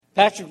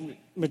Patrick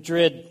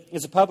Madrid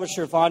is a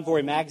publisher of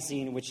Envoy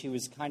magazine, in which he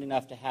was kind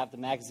enough to have the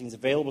magazines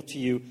available to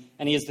you,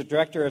 and he is the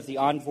director of the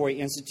Envoy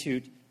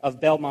Institute of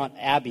Belmont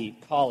Abbey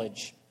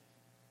College,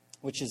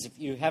 which is, if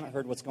you haven't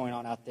heard what's going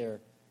on out there,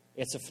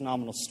 it's a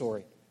phenomenal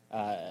story,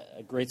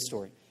 a great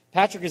story.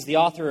 Patrick is the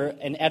author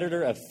and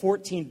editor of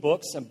 14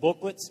 books and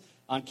booklets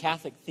on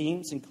Catholic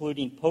themes,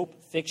 including Pope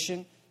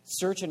Fiction,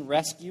 Search and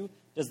Rescue,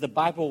 Does the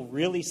Bible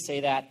Really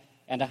Say That?,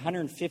 and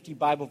 150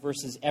 Bible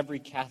verses every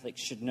Catholic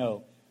should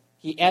know.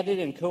 He edited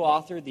and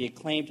co-authored the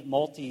acclaimed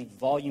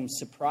multi-volume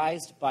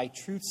Surprised by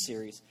Truth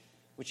series,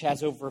 which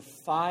has over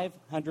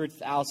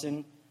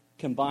 500,000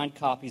 combined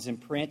copies in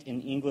print,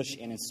 in English,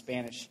 and in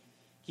Spanish.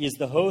 He is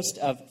the host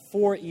of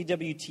 4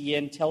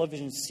 EWTN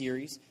television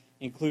series,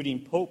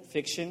 including Pope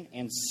Fiction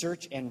and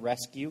Search and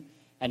Rescue,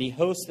 and he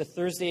hosts the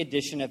Thursday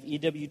edition of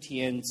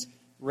EWTN's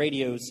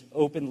radio's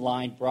Open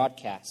Line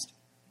broadcast.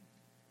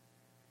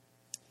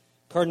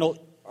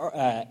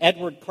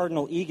 Edward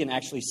Cardinal Egan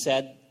actually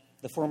said,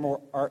 the former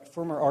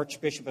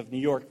Archbishop of New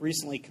York,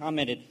 recently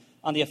commented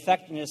on the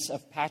effectiveness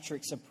of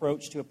Patrick's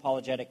approach to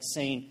apologetics,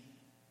 saying,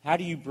 "How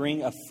do you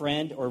bring a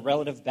friend or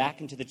relative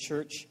back into the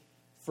church?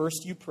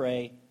 First you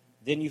pray,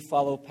 then you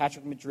follow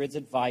Patrick Madrid's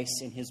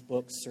advice in his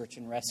book, Search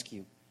and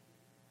Rescue."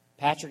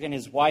 Patrick and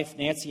his wife,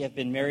 Nancy, have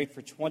been married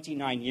for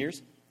 29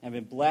 years and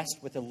have been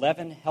blessed with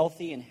 11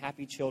 healthy and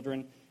happy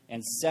children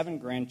and 7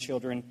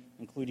 grandchildren,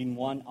 including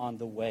one on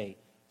the way.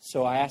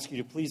 So I ask you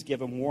to please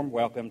give a warm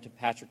welcome to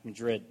Patrick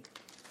Madrid.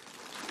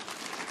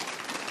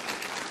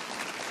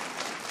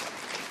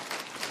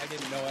 I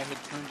didn't know I had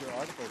turned your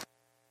article.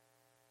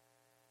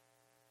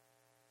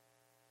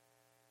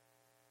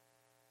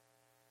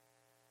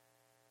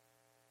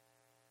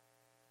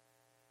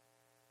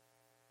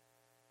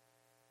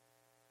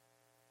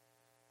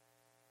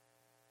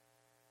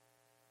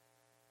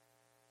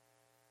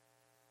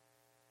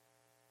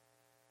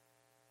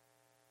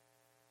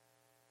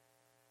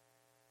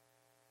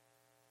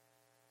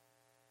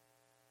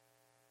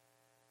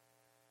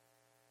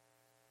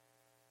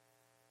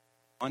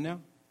 On now?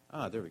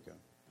 There we go.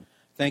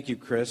 Thank you,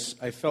 Chris.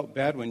 I felt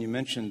bad when you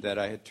mentioned that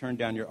I had turned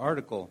down your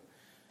article,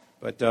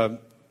 but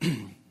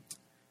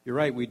you're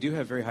right, we do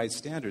have very high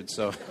standards,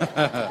 so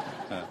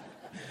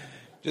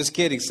just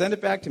kidding. Send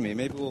it back to me.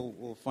 Maybe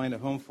we'll find a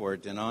home for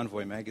it in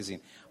Envoy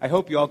magazine. I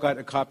hope you all got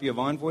a copy of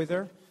Envoy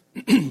there.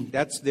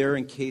 That's there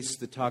in case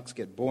the talks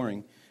get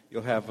boring.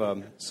 You'll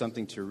have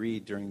something to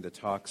read during the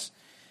talks.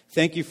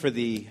 Thank you for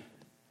the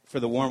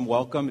warm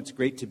welcome. It's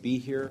great to be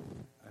here.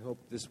 I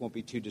hope this won't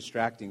be too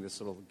distracting, this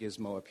little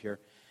gizmo up here.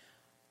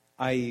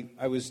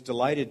 I was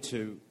delighted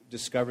to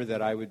discover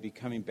that I would be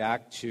coming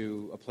back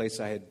to a place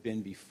I had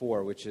been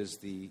before, which is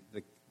the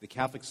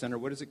Catholic Center.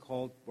 What is it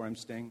called where I'm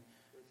staying?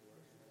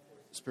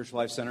 Spiritual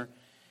Life Center.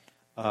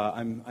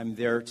 I'm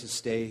there to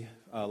stay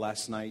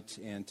last night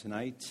and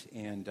tonight,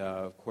 and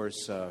of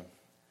course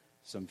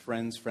some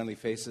friendly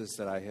faces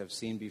that I have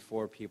seen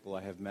before, people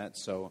I have met.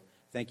 So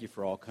thank you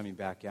for all coming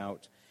back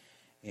out.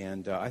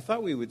 And I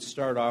thought we would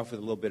start off with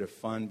a little bit of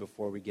fun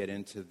before we get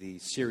into the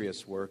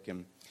serious work.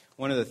 And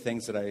one of the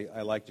things that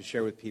I like to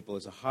share with people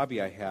is a hobby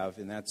I have,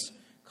 and that's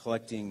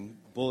collecting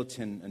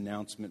bulletin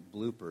announcement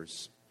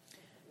bloopers.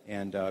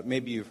 And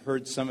maybe you've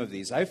heard some of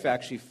these. I've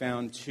actually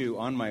found 2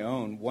 on my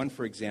own. One,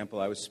 for example,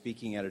 I was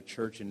speaking at a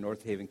church in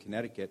North Haven,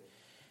 Connecticut,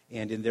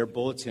 and in their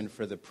bulletin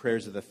for the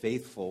prayers of the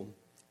faithful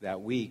that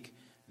week,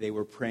 they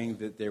were praying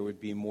that there would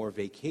be more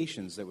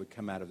vacations that would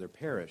come out of their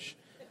parish.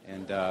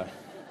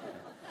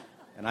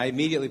 And I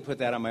immediately put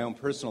that on my own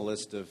personal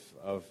list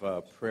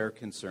of prayer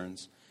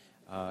concerns.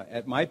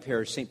 At my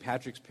parish, St.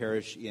 Patrick's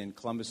Parish in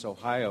Columbus,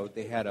 Ohio,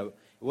 they had it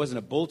wasn't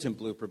a bulletin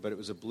blooper, but it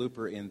was a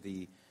blooper in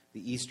the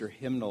Easter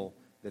hymnal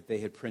that they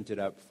had printed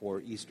up for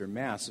Easter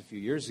Mass a few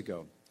years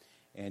ago.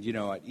 And, you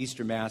know, at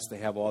Easter Mass, they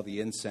have all the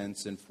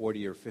incense and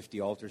 40 or 50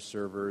 altar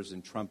servers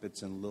and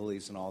trumpets and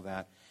lilies and all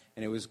that.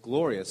 And it was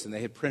glorious. And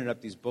they had printed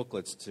up these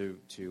booklets to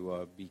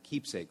be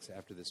keepsakes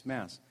after this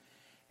Mass.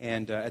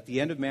 And at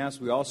the end of Mass,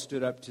 we all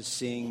stood up to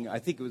sing. I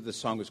think the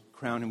song was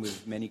 "Crown Him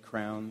with Many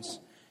Crowns."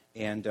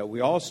 And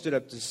we all stood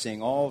up to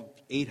sing, all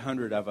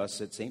 800 of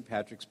us at St.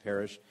 Patrick's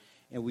Parish.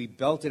 And we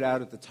belted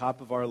out at the top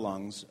of our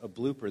lungs a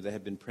blooper that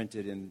had been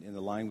printed in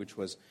the line, which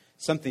was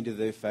something to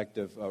the effect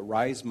of,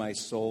 "Rise my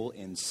soul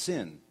in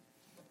sin."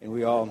 And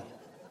we all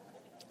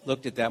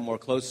looked at that more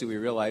closely. We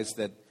realized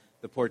that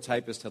the poor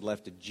typist had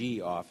left a G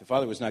off. The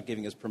Father was not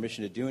giving us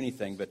permission to do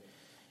anything, but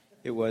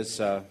it was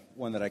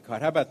one that I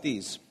caught. How about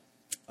these?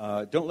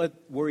 Don't let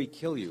worry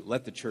kill you.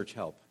 Let the church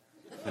help.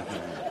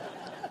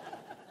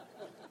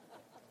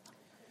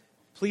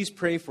 Please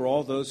pray for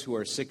all those who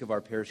are sick of our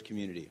parish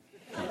community.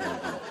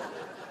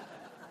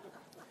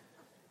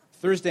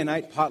 Thursday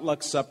night,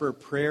 potluck supper,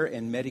 prayer,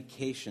 and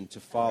medication to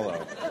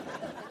follow.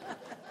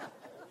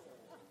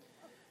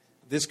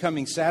 This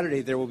coming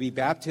Saturday, there will be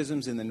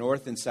baptisms in the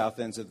north and south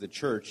ends of the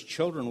church.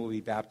 Children will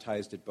be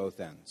baptized at both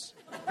ends.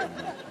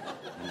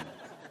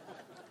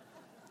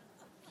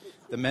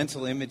 The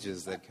mental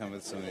images that come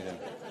with some of them.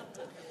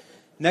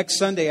 Next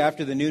Sunday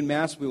after the noon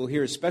Mass, we will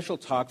hear a special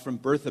talk from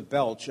Bertha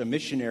Belch, a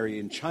missionary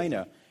in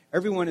China,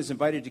 Everyone is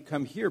invited to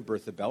come here,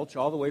 Bertha Belch,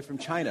 all the way from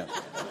China.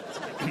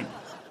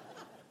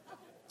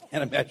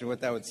 Can't imagine what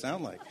that would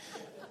sound like.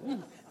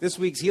 This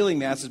week's healing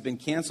mass has been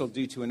canceled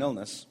due to an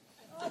illness.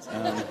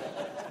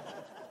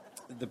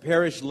 The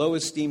parish low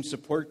esteem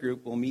support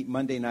group will meet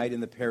Monday night in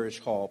the parish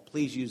hall.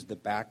 Please use the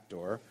back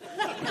door.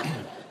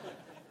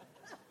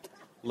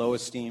 Low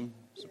esteem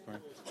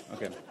support.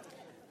 Okay.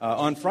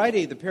 On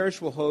Friday,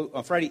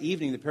 on Friday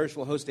evening, the parish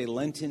will host a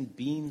Lenten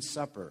bean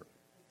supper.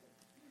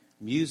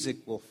 Music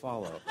will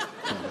follow.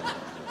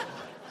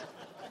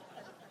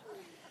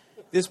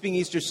 This being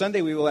Easter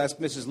Sunday, we will ask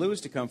Mrs. Lewis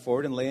to come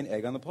forward and lay an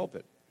egg on the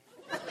pulpit.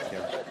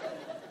 Okay.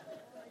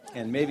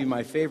 And maybe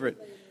my favorite,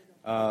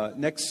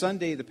 next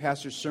Sunday, the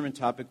pastor's sermon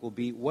topic will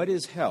be, "What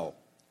is hell?"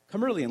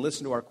 Come early and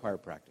listen to our choir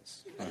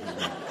practice.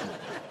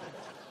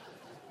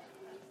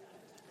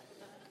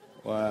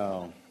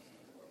 Wow.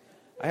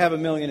 I have a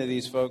million of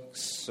these, folks,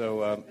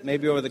 so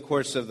maybe over the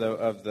course of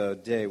the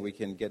day we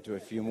can get to a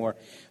few more.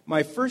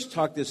 My first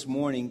talk this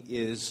morning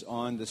is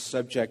on the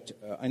subject.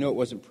 I know it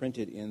wasn't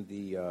printed in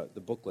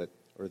the booklet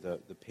or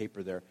the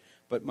paper there,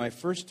 but my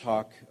first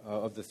talk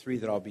of the three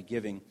that I'll be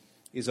giving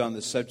is on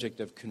the subject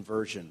of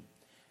conversion.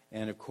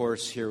 And, of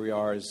course, here we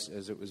are, as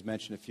it was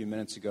mentioned a few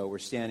minutes ago, we're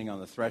standing on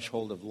the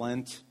threshold of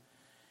Lent,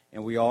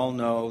 and we all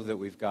know that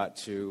we've got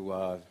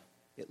to,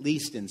 at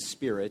least in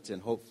spirit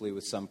and hopefully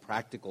with some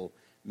practical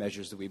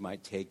measures that we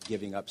might take,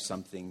 giving up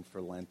something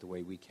for Lent the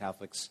way we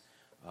Catholics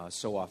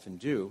so often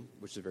do,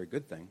 which is a very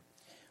good thing.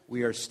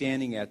 We are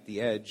standing at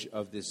the edge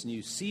of this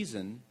new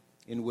season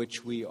in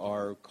which we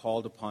are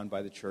called upon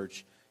by the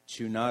Church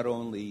to not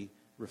only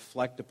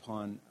reflect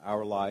upon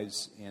our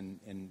lives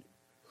and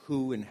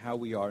who and how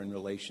we are in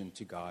relation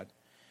to God,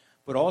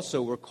 but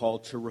also we're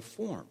called to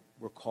reform.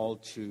 We're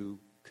called to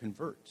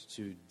convert,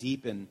 to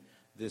deepen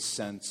this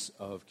sense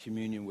of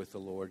communion with the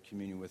Lord,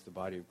 communion with the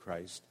body of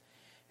Christ.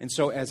 And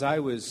so as I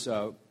was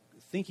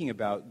thinking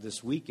about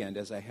this weekend,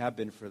 as I have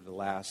been for the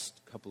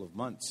last couple of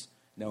months,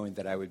 knowing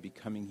that I would be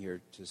coming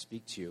here to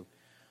speak to you,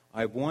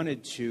 I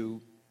wanted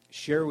to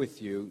share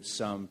with you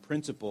some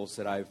principles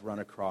that I've run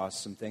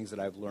across, some things that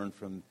I've learned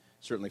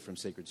certainly from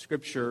sacred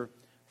scripture,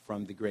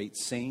 from the great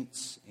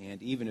saints,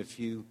 and even a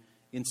few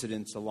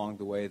incidents along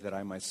the way that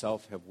I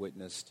myself have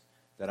witnessed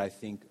that I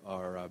think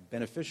are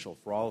beneficial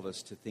for all of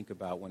us to think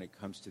about when it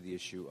comes to the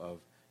issue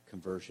of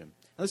conversion.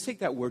 Now, let's take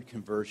that word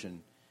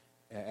conversion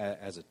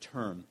as a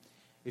term.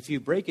 If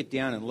you break it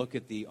down and look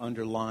at the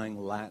underlying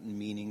Latin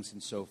meanings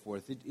and so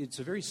forth, it's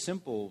a very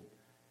simple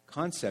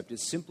concept. It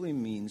simply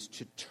means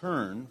to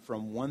turn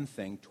from one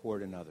thing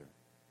toward another.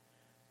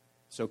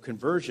 So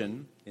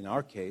conversion, in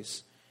our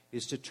case,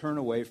 is to turn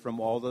away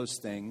from all those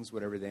things,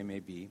 whatever they may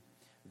be,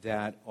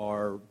 that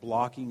are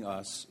blocking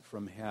us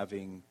from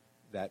having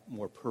that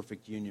more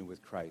perfect union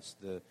with Christ.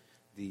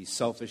 The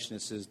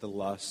selfishnesses, the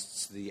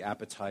lusts, the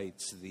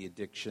appetites, the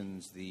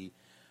addictions, the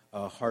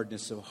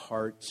hardness of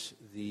heart,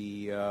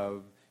 the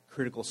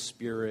critical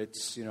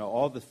spirits,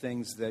 all the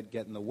things that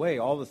get in the way,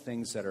 all the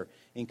things that are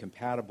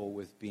incompatible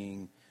with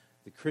being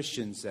the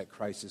Christians that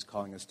Christ is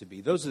calling us to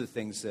be. Those are the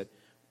things that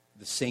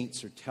the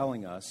saints are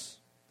telling us,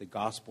 the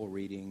gospel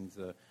reading,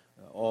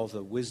 all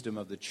the wisdom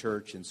of the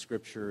church and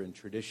scripture and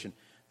tradition.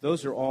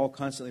 Those are all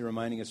constantly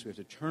reminding us we have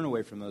to turn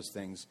away from those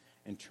things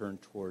and turn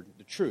toward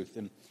the truth.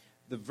 And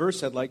the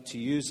verse I'd like to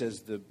use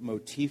as the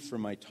motif for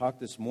my talk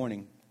this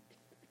morning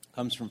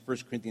comes from 1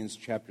 Corinthians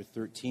chapter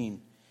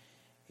 13.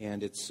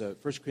 And it's 1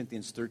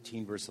 Corinthians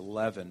 13, verse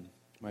 11.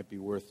 Might be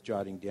worth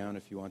jotting down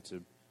if you want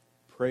to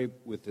pray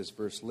with this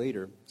verse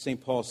later. St.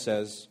 Paul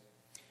says,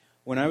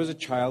 "When I was a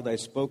child, I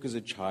spoke as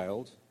a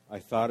child, I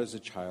thought as a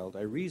child,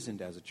 I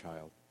reasoned as a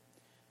child.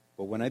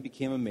 But when I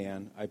became a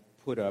man, I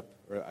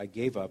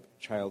gave up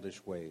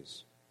childish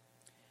ways."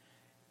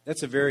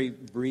 That's a very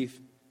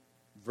brief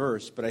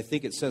verse, but I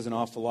think it says an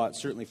awful lot,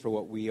 certainly for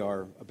what we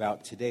are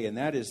about today. And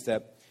that is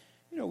that,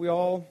 we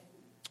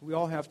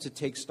all have to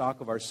take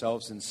stock of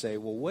ourselves and say,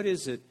 well, what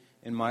is it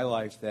in my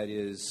life that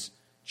is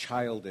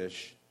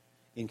childish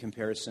in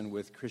comparison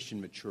with Christian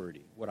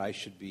maturity? What I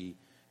should be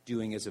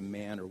doing as a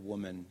man or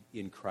woman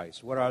in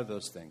Christ? What are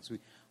those things?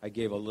 I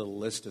gave a little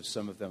list of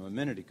some of them a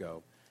minute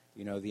ago.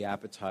 The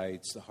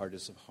appetites, the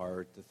hardness of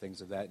heart, the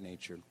things of that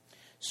nature.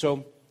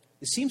 So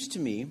it seems to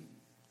me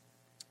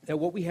that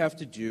what we have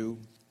to do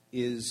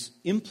is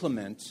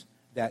implement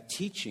that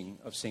teaching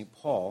of St.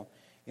 Paul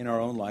in our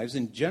own lives.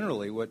 And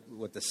generally,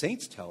 what the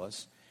saints tell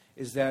us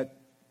is that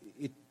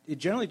it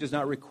generally does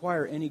not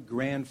require any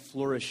grand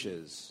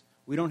flourishes.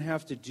 We don't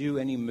have to do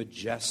any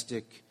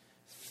majestic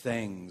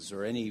things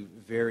or any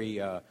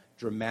very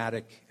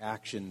dramatic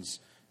actions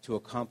to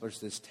accomplish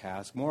this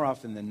task. More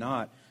often than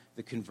not,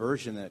 the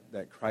conversion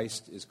that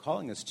Christ is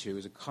calling us to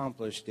is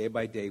accomplished day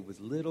by day with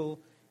little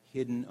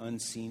hidden,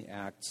 unseen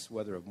acts,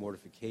 whether of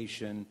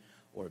mortification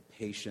or of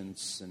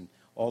patience, and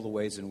all the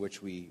ways in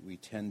which we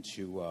tend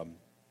to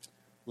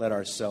let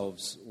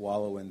ourselves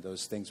wallow in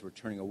those things we're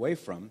turning away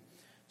from.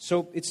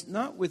 So it's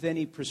not with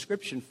any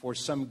prescription for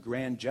some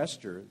grand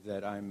gesture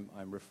that I'm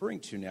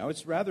referring to now.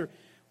 It's rather,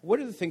 what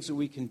are the things that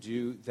we can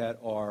do that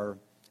are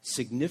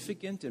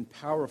significant and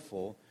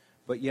powerful,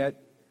 but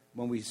yet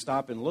when we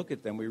stop and look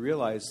at them, we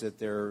realize that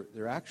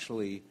they're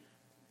actually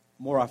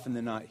more often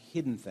than not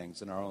hidden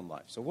things in our own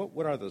life. So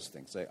what are those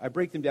things? I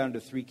break them down into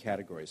three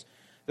categories.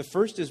 The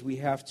first is we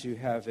have to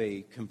have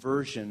a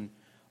conversion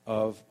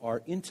of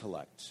our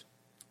intellect.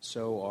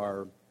 So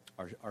our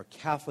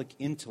Catholic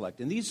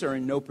intellect. And these are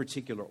in no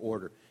particular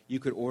order.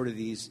 You could order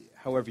these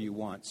however you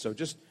want. So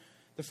just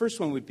the first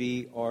one would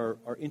be our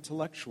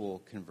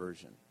intellectual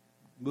conversion.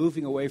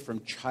 Moving away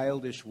from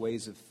childish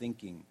ways of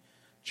thinking,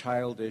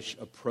 childish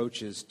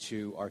approaches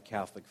to our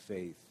Catholic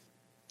faith,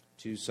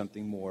 to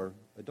something more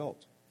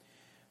adult.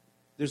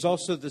 There's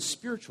also the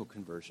spiritual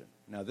conversion.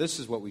 Now, this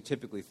is what we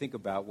typically think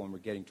about when we're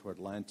getting toward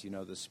Lent,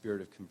 the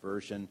spirit of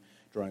conversion,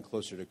 drawing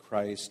closer to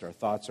Christ, our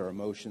thoughts, our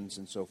emotions,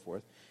 and so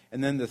forth.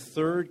 And then the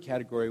third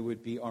category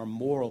would be our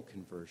moral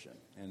conversion.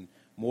 And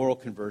moral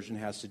conversion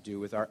has to do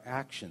with our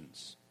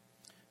actions.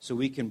 So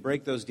we can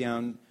break those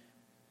down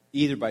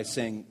either by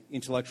saying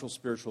intellectual,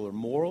 spiritual, or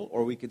moral,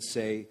 or we could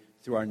say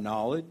through our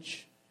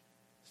knowledge,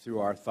 through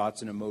our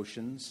thoughts and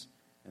emotions,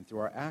 and through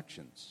our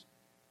actions.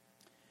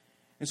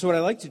 And so what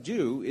I like to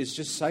do is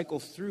just cycle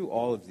through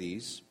all of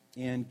these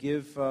and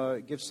give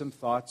some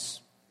thoughts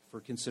for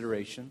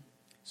consideration,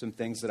 some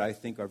things that I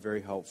think are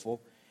very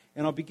helpful.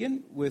 And I'll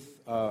begin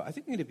with, I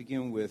think I'm going to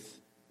begin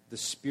with the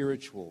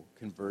spiritual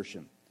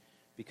conversion,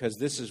 because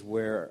this is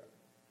where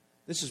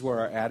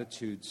our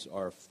attitudes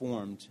are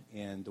formed,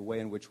 and the way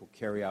in which we'll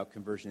carry out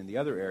conversion in the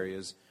other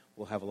areas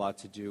will have a lot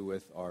to do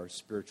with our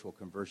spiritual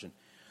conversion.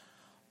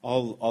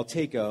 I'll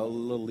take a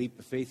little leap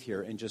of faith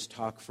here and just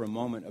talk for a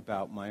moment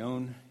about my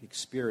own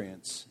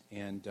experience.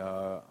 And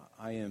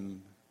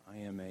I'm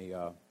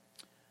a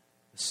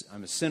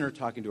sinner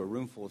talking to a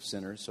room full of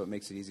sinners, so it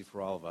makes it easy for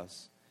all of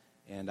us.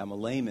 And I'm a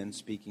layman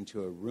speaking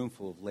to a room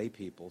full of lay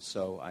people,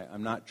 so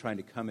I'm not trying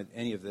to come at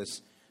any of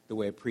this the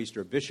way a priest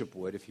or a bishop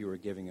would if he were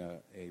giving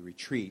a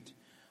retreat.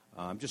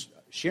 I'm just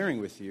sharing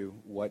with you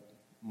what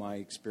my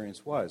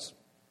experience was.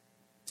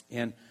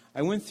 And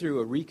I went through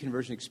a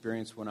reconversion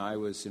experience when I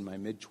was in my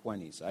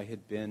mid-20s. I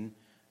had been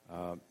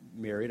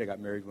married. I got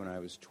married when I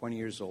was 20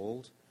 years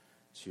old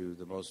to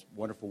the most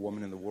wonderful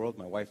woman in the world,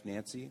 my wife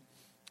Nancy.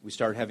 We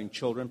started having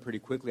children pretty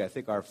quickly. I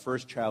think our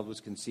first child was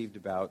conceived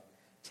about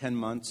 10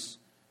 months,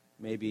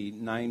 maybe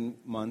 9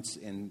 months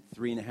and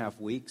 3.5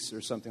 weeks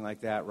or something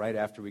like that, right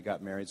after we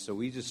got married. So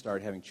we just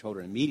started having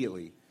children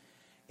immediately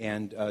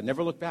and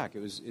never looked back.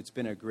 It's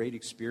been a great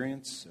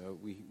experience.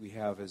 We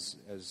have, as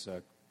I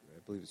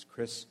believe it's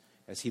Chris,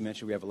 as he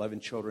mentioned, we have 11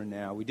 children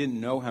now. We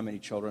didn't know how many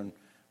children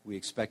we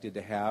expected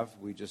to have.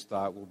 We just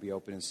thought we'll be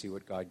open and see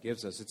what God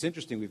gives us. It's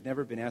interesting, we've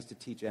never been asked to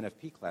teach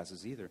NFP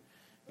classes either,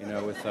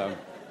 with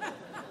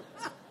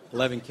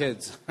 11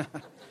 kids. I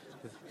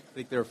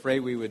think they're afraid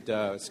we would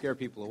scare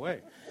people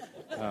away.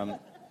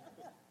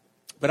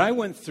 But I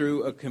went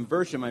through a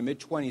conversion in my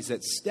mid-20s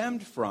that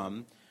stemmed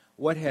from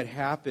what had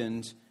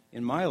happened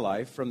in my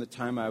life from the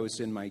time I was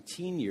in my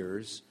teen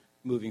years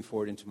moving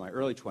forward into my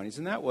early 20s.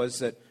 And that was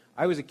that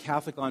I was a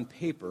Catholic on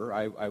paper.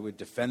 I would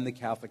defend the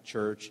Catholic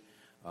Church.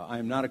 I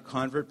am not a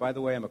convert, by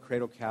the way. I'm a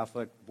cradle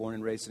Catholic, born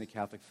and raised in a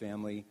Catholic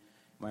family.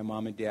 My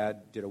mom and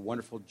dad did a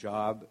wonderful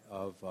job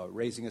of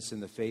raising us in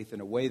the faith in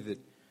a way that,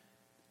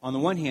 on the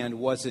one hand,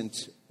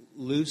 wasn't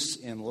loose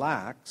and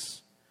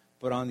lax,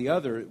 but on the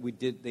other,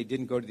 they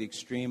didn't go to the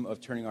extreme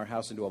of turning our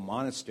house into a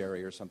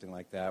monastery or something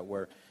like that,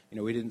 where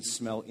we didn't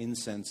smell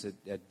incense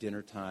at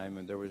dinner time,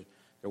 and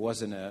there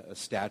wasn't a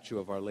statue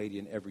of Our Lady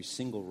in every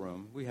single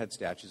room. We had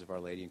statues of Our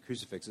Lady and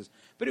crucifixes,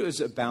 but it was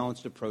a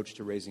balanced approach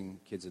to raising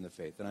kids in the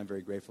faith, and I'm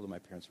very grateful to my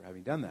parents for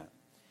having done that.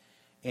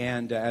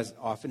 And as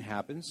often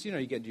happens, you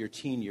get into your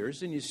teen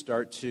years, and you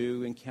start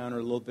to encounter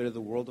a little bit of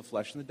the world of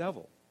flesh and the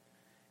devil.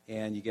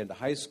 And you get into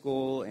high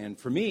school, and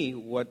for me,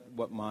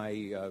 what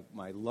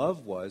my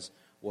love was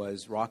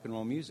rock and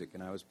roll music,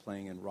 and I was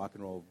playing in rock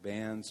and roll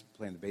bands,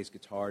 playing the bass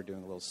guitar, doing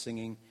a little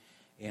singing,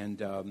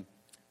 and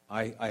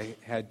I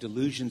had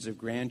delusions of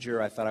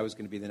grandeur. I thought I was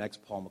going to be the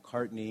next Paul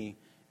McCartney,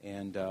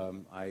 and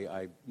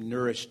I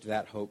nourished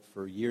that hope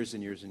for years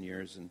and years and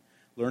years, and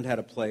learned how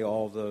to play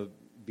all the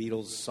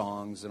Beatles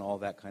songs and all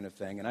that kind of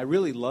thing. And I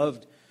really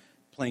loved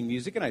playing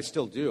music, and I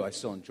still do. I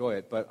still enjoy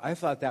it. But I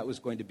thought that was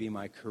going to be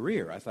my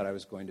career. I thought I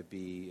was going to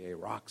be a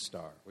rock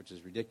star, which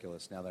is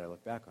ridiculous now that I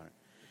look back on it.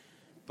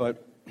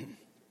 But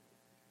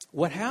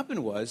what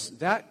happened was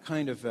that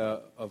kind of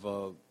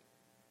a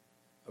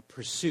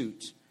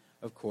pursuit,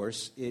 of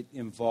course, it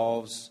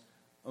involves,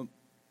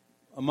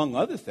 among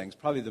other things,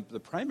 probably the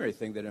primary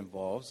thing that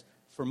involves,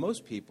 for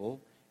most people,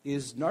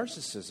 is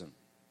narcissism.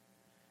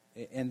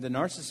 And the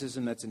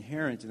narcissism that's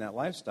inherent in that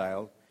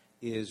lifestyle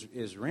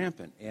is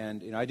rampant.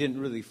 And I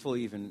didn't really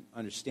fully even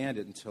understand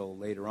it until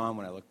later on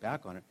when I look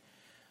back on it.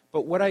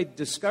 But what I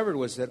discovered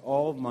was that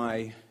all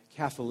my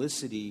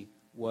Catholicity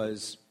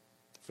was,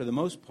 for the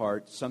most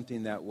part,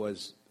 something that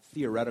was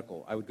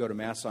theoretical. I would go to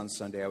Mass on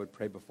Sunday. I would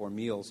pray before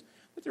meals.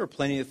 But there were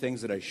plenty of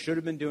things that I should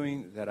have been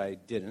doing that I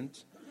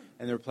didn't.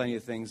 And there were plenty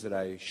of things that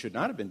I should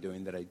not have been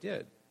doing that I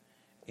did.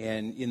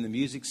 And in the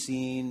music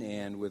scene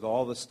and with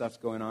all the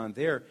stuff going on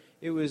there,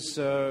 it was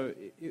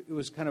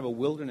kind of a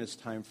wilderness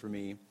time for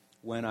me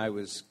when I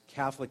was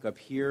Catholic up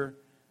here,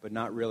 but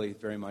not really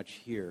very much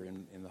here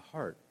in the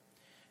heart.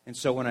 And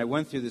so when I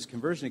went through this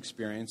conversion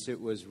experience, it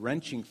was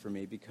wrenching for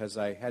me because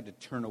I had to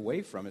turn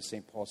away from, as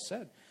St. Paul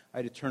said, I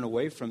had to turn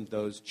away from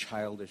those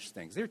childish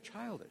things. They were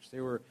childish.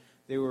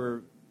 They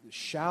were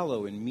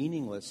shallow and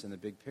meaningless in the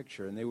big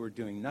picture, and they were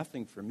doing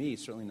nothing for me,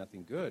 certainly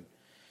nothing good.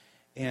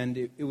 And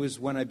it was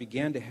when I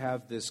began to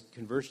have this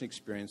conversion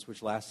experience,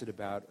 which lasted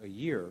about a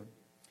year,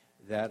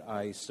 that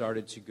I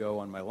started to go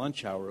on my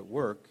lunch hour at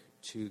work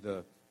to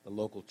the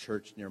local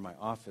church near my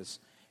office,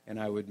 and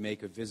I would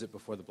make a visit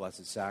before the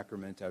Blessed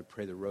Sacrament. I would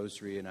pray the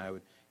rosary, and I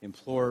would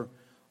implore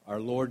our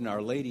Lord and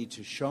Our Lady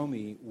to show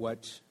me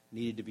what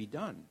needed to be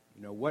done.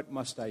 You know, what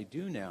must I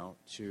do now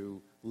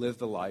to live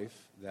the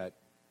life that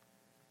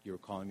you're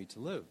calling me to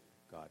live,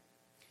 God?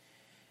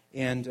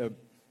 And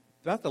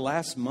about the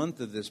last month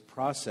of this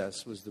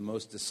process was the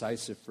most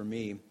decisive for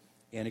me.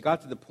 And it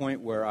got to the point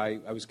where I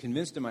was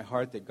convinced in my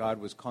heart that God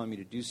was calling me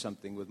to do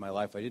something with my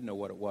life. I didn't know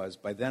what it was.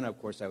 By then, of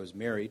course, I was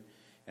married,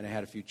 and I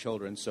had a few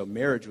children. So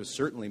marriage was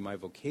certainly my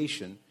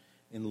vocation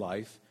in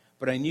life.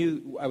 But I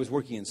knew I was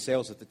working in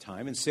sales at the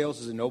time, and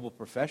sales is a noble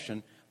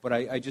profession, but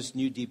I just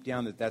knew deep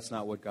down that that's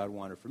not what God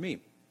wanted for me.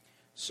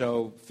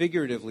 So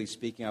figuratively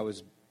speaking, I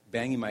was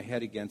banging my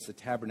head against the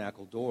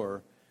tabernacle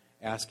door,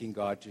 asking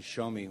God to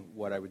show me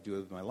what I would do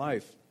with my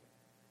life,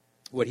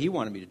 what He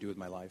wanted me to do with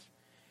my life.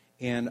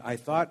 And I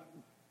thought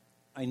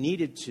I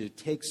needed to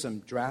take some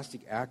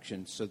drastic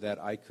action so that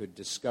I could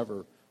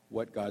discover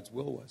what God's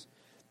will was.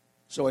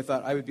 So I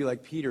thought I would be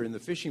like Peter in the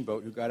fishing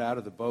boat who got out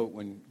of the boat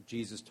when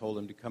Jesus told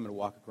him to come and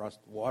walk across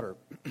the water.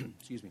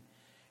 Excuse me.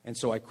 And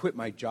so I quit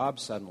my job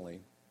suddenly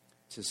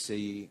to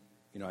see,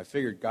 I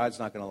figured God's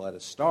not going to let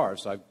us starve,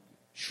 so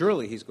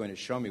surely He's going to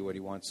show me what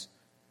He wants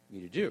me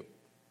to do,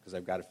 because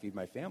I've got to feed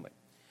my family.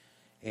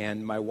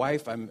 And my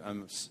wife,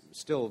 I'm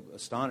still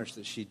astonished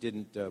that she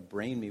didn't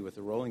brain me with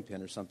a rolling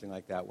pin or something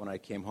like that when I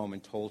came home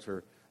and told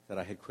her that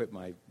I had quit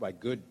my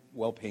good,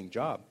 well-paying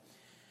job.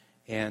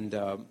 And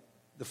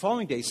the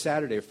following day,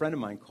 Saturday, a friend of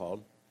mine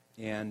called,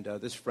 and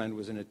this friend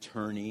was an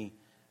attorney.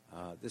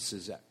 This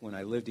is when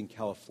I lived in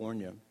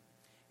California.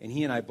 And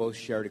he and I both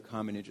shared a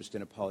common interest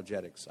in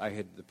apologetics. I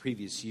had, the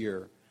previous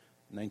year,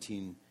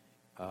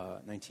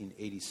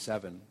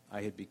 1987,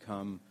 I had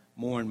become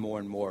more and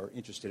more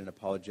interested in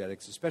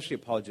apologetics, especially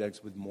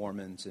apologetics with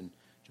Mormons and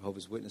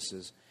Jehovah's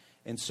Witnesses.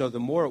 And so the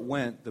more it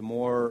went, the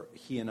more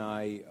he and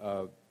I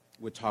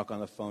would talk on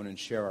the phone and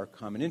share our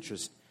common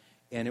interest.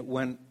 And it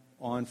went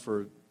on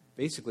for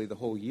basically the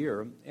whole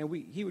year. And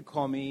he would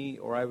call me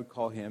or I would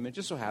call him. It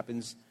just so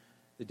happens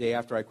the day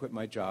after I quit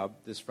my job,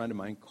 this friend of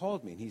mine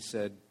called me. And he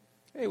said,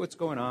 "Hey, what's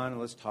going on?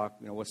 Let's talk.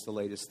 What's the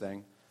latest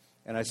thing?"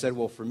 And I said,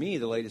 "Well, for me,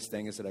 the latest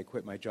thing is that I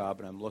quit my job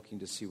and I'm looking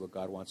to see what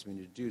God wants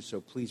me to do. So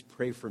please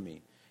pray for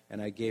me."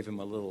 And I gave him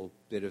a little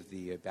bit of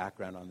the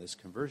background on this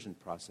conversion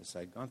process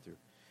I'd gone through.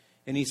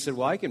 And he said,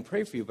 "Well, I can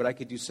pray for you, but I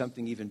could do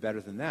something even better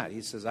than that."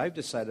 He says, "I've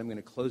decided I'm going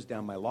to close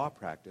down my law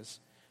practice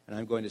and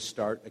I'm going to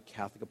start a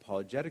Catholic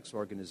apologetics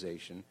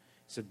organization."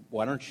 He said,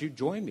 "Why don't you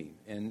join me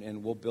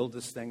and we'll build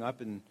this thing up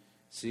and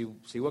see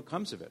what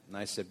comes of it." And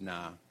I said,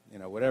 "Nah,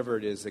 whatever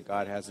it is that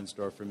God has in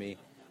store for me,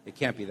 it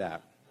can't be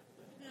that."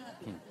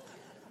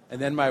 And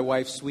then my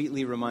wife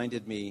sweetly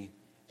reminded me,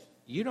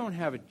 "You don't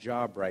have a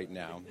job right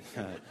now.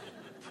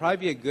 Probably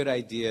be a good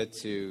idea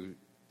to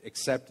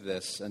accept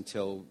this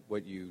until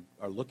what you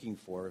are looking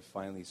for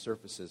finally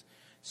surfaces."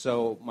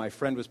 So my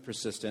friend was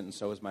persistent, and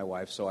so was my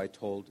wife. So I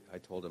told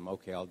him,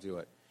 "Okay, I'll do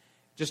it,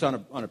 just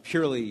on a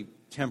purely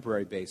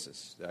temporary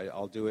basis.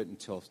 I'll do it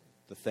until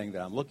the thing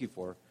that I'm looking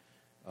for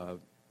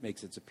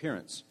makes its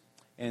appearance."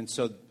 And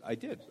so I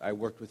did. I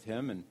worked with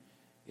him, and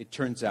it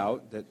turns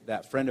out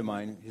that friend of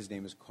mine, his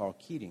name is Carl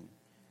Keating,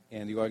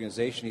 and the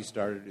organization he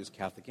started is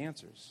Catholic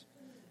Answers.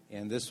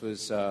 And this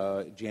was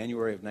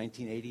January of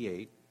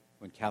 1988,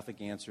 when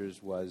Catholic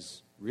Answers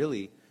was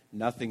really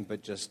nothing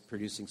but just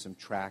producing some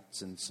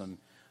tracts and some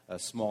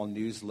small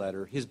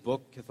newsletter. His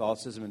book,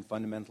 Catholicism and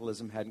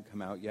Fundamentalism, hadn't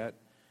come out yet.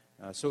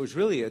 So it was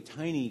really a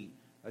tiny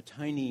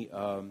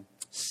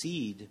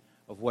seed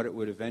of what it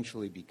would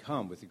eventually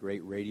become with the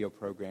great radio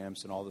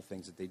programs and all the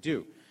things that they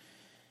do.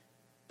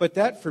 But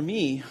that, for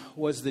me,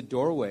 was the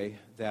doorway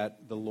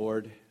that the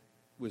Lord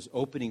was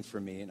opening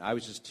for me, and I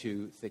was just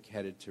too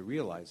thick-headed to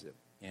realize it.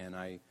 And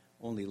I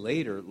only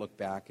later looked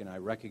back and I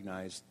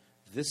recognized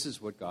this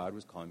is what God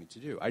was calling me to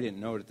do. I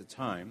didn't know it at the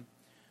time,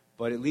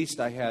 but at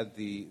least I had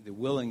the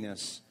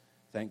willingness,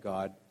 thank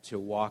God, to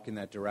walk in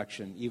that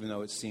direction, even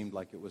though it seemed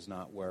like it was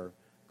not where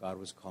God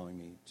was calling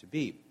me to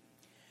be.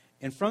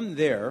 And from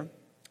there,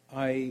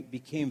 I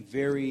became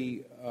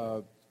very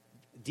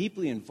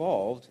deeply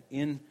involved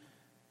in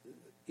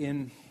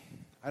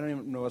I don't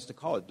even know what else to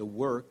call it, the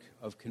work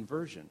of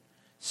conversion,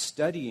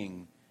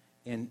 studying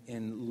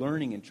and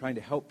learning and trying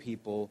to help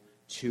people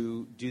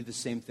to do the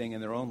same thing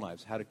in their own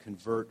lives, how to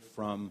convert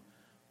from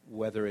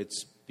whether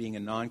it's being a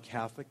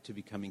non-Catholic to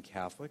becoming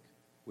Catholic,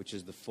 which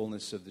is the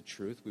fullness of the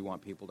truth. We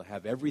want people to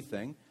have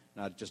everything,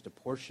 not just a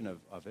portion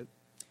of it.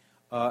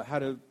 how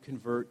to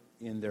convert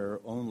in their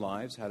own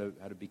lives, how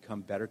to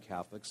become better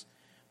Catholics.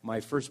 My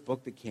first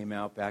book that came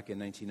out back in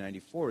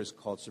 1994 is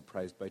called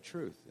Surprised by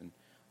Truth. And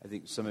I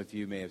think some of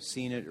you may have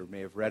seen it or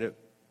may have read it.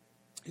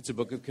 It's a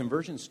book of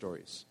conversion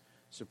stories.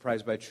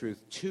 Surprised by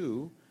Truth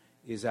 2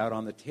 is out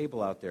on the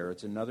table out there.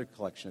 It's another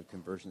collection of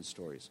conversion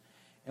stories.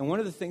 And one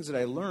of the things that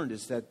I learned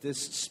is that this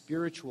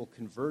spiritual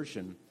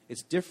conversion,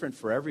 it's different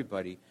for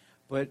everybody,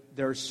 but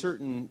there are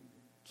certain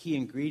key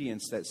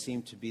ingredients that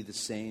seem to be the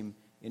same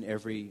in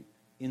every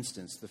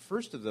instance. The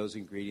first of those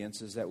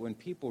ingredients is that when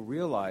people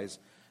realize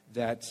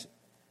that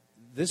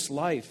this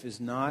life is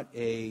not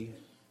a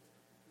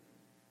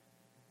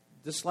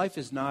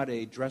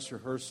dress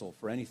rehearsal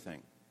for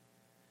anything.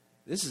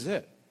 This is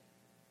it.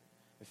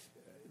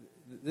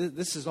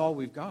 This is all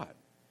we've got.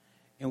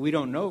 And we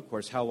don't know, of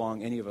course, how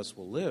long any of us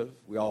will live.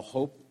 We all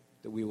hope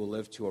that we will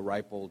live to a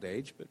ripe old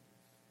age, but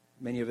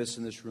many of us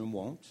in this room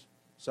won't.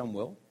 Some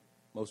will.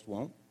 Most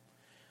won't.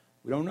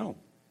 We don't know.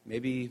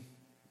 Maybe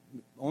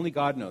only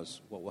God knows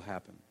what will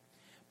happen.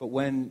 But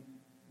when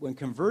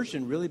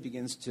conversion really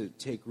begins to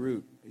take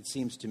root, it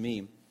seems to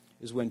me,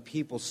 is when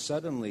people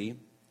suddenly,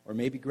 or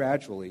maybe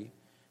gradually,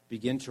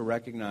 begin to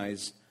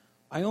recognize,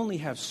 I only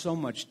have so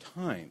much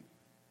time.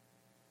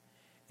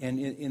 And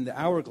in the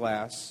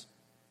hourglass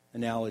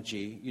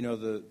analogy, you know,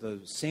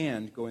 the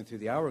sand going through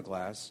the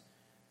hourglass,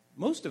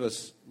 most of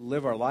us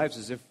live our lives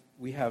as if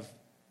we have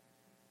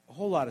a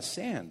whole lot of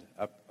sand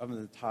up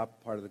in the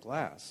top part of the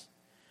glass,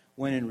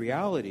 when in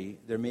reality,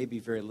 there may be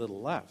very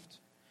little left.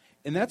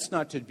 And that's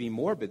not to be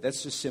morbid.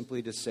 That's just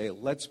simply to say,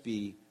 let's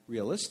be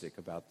realistic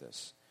about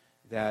this.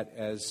 That,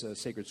 as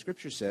Sacred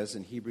Scripture says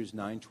in Hebrews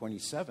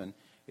 9:27,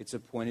 it's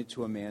appointed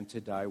to a man to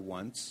die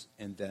once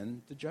and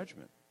then the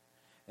judgment.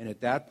 And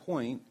at that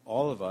point,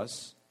 all of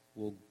us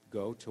will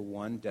go to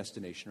one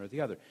destination or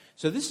the other.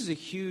 So this is a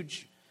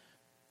huge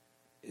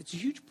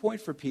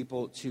point for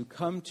people to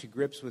come to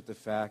grips with the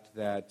fact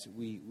that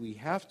we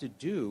have to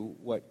do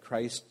what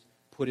Christ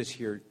put us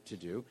here to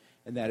do,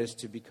 and that is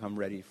to become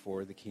ready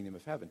for the kingdom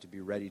of heaven, to be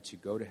ready to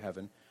go to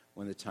heaven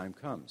when the time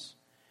comes.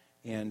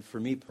 And for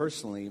me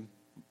personally,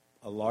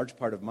 a large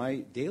part of my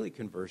daily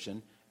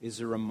conversion is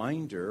a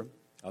reminder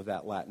of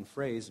that Latin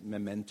phrase,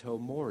 memento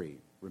mori,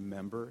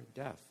 remember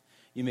death.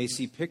 You may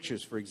see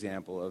pictures, for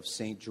example, of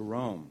St.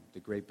 Jerome, the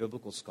great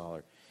biblical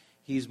scholar.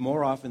 He's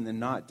more often than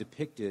not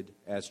depicted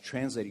as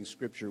translating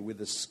Scripture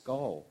with a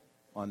skull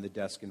on the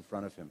desk in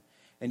front of him.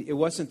 And it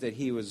wasn't that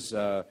he was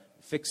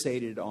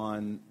fixated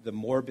on the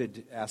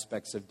morbid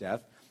aspects of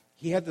death.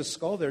 He had the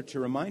skull there to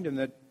remind him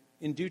that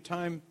in due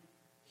time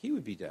he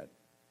would be dead.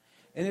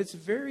 And it's a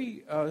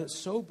very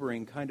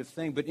sobering kind of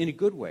thing, but in a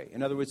good way.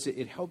 In other words,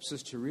 it helps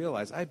us to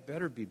realize I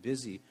better be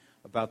busy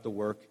about the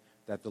work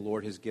that the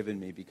Lord has given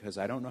me because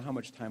I don't know how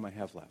much time I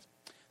have left.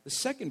 The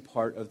second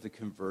part of the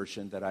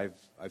conversion that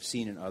I've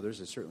seen in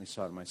others, I certainly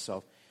saw it in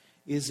myself,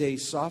 is a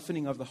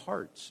softening of the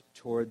heart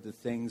toward the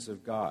things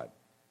of God.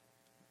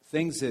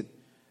 Things that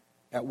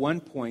at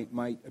one point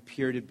might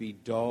appear to be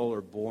dull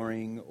or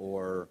boring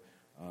or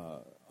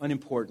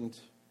unimportant,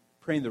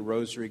 praying the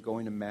rosary,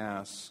 going to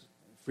Mass,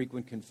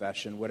 frequent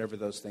confession, whatever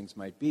those things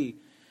might be.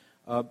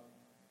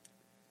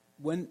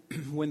 When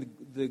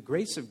the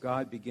grace of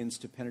God begins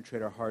to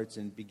penetrate our hearts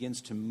and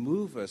begins to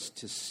move us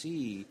to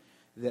see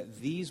that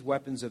these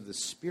weapons of the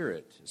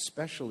Spirit,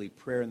 especially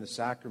prayer and the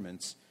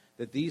sacraments,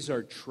 that these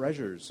are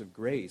treasures of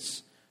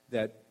grace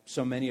that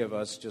so many of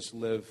us just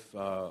live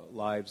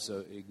lives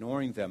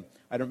ignoring them.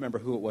 I don't remember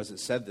who it was that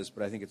said this,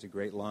 but I think it's a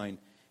great line.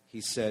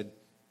 He said,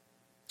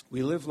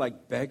 we live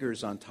like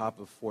beggars on top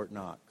of Fort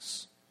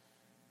Knox.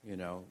 You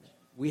know,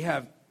 we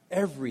have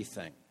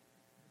everything,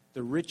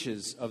 the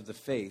riches of the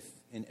faith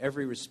in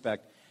every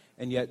respect,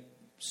 and yet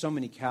so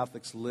many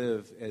Catholics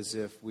live as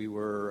if we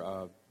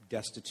were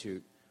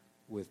destitute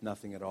with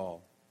nothing at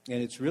all.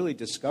 And it's really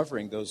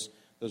discovering those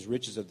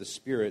riches of the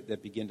Spirit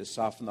that begin to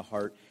soften the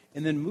heart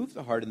and then move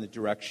the heart in the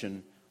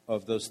direction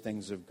of those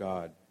things of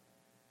God.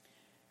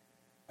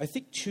 I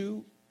think,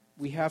 too,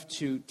 we have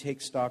to take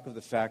stock of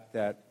the fact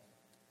that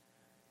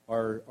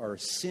our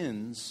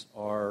sins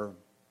are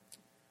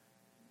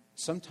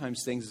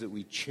sometimes things that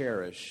we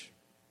cherish.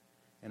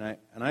 And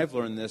I've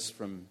learned this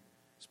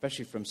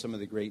especially from some of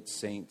the great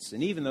saints,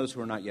 and even those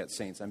who are not yet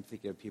saints. I'm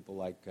thinking of people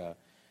like the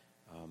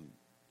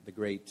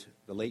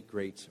late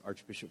great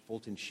Archbishop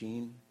Fulton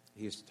Sheen.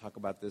 He used to talk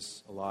about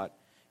this a lot.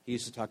 He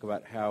used to talk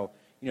about how,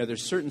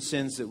 there's certain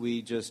sins that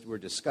we just were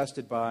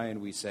disgusted by,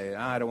 and we say,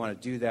 I don't want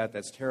to do that,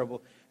 that's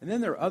terrible. And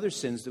then there are other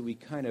sins that we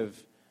kind of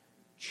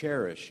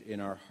cherish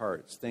in our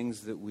hearts,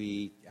 things that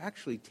we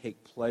actually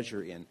take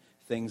pleasure in,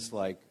 things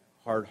like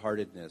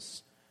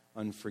hard-heartedness,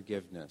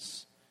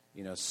 unforgiveness,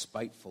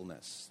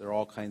 spitefulness. There are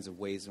all kinds of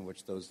ways in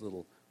which those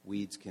little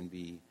weeds can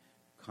be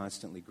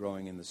constantly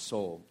growing in the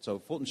soul. So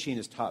Fulton Sheen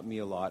has taught me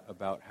a lot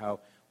about how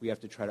we have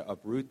to try to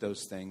uproot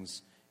those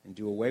things and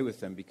do away with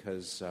them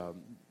because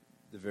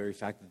the very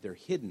fact that they're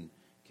hidden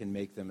can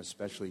make them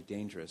especially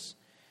dangerous.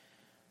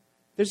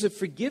 There's a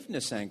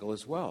forgiveness angle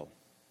as well.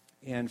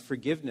 And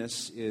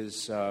forgiveness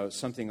is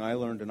something I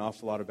learned an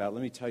awful lot about.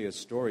 Let me tell you a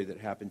story that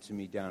happened to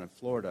me down in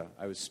Florida.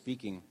 I was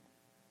speaking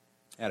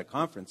at a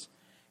conference,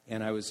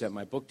 and I was at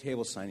my book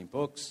table signing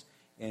books,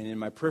 and in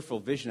my peripheral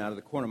vision, out of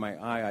the corner of my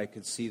eye, I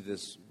could see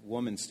this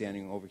woman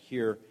standing over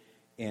here,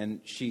 and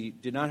she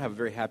did not have a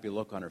very happy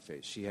look on her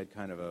face. She had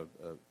kind of a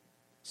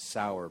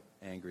sour,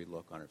 angry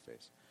look on her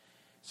face.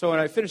 So when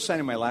I finished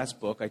signing my last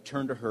book, I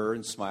turned to her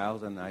and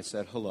smiled, and I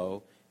said,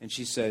 hello, and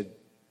she said,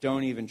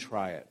 don't even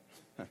try it.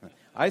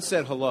 I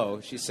said hello.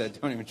 She said,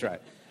 don't even try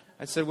it.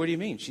 I said, what do you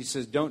mean? She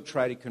says, don't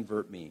try to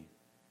convert me.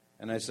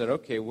 And I said,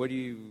 okay,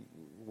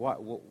 why?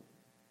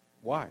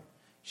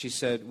 She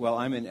said, well,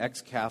 I'm an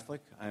ex-Catholic.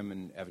 I'm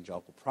an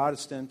evangelical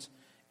Protestant.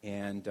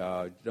 And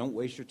don't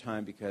waste your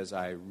time because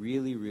I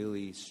really,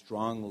 really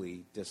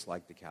strongly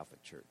dislike the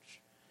Catholic Church.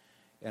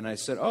 And I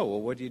said, oh,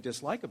 well, what do you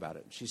dislike about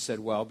it? She said,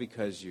 well,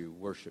 because you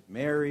worship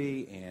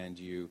Mary and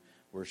you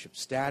worship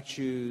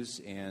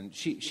statues. And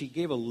she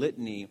gave a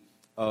litany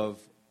of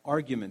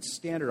arguments,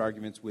 standard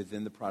arguments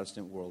within the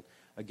Protestant world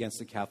against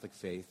the Catholic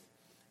faith.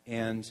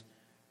 And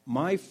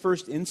my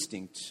first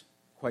instinct,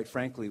 quite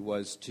frankly,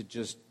 was to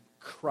just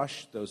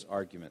crush those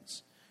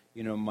arguments.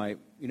 You know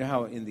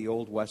how in the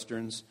old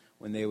Westerns,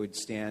 when they would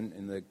stand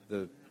in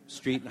the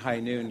street in high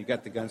noon, you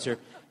got the guns here.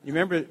 You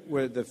remember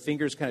where the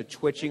fingers kind of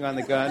twitching on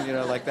the gun,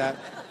 like that?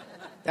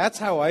 That's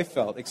how I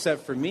felt,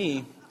 except for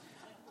me,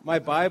 my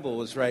Bible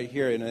was right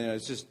here, and I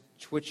was just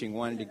twitching,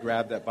 wanting to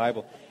grab that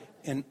Bible.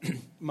 And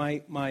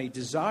my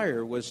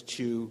desire was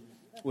to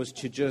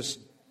just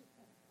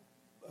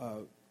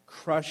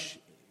crush,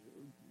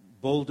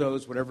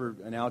 bulldoze, whatever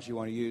analogy you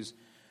want to use,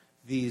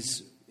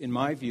 these, in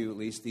my view at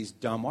least, these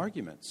dumb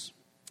arguments.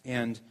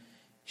 And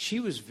she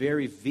was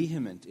very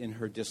vehement in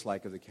her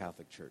dislike of the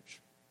Catholic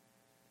Church.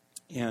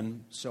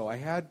 And so I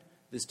had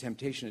this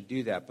temptation to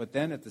do that. But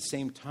then at the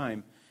same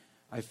time,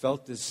 I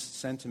felt this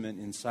sentiment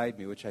inside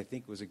me, which I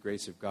think was a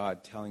grace of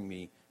God, telling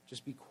me,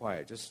 just be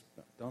quiet, just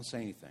don't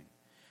say anything.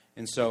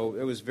 And so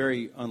it was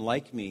very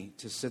unlike me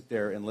to sit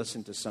there and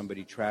listen to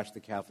somebody trash the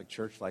Catholic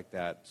Church like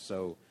that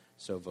so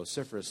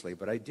vociferously,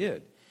 but I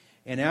did.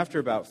 And after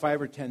about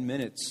 5 or 10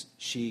 minutes,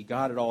 she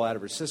got it all out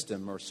of her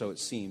system, or so it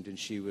seemed, and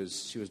she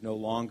was no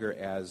longer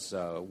as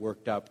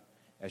worked up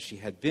as she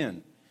had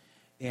been.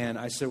 And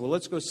I said, well,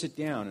 let's go sit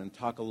down and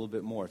talk a little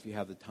bit more if you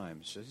have the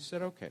time. So she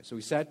said, okay. So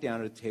we sat down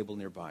at a table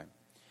nearby.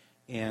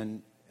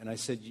 And I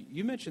said,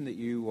 you mentioned that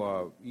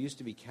you used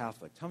to be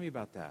Catholic. Tell me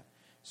about that.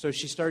 So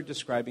she started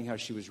describing how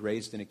she was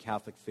raised in a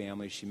Catholic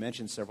family. She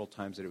mentioned several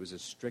times that it was a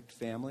strict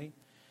family.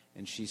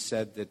 And she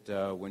said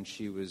that when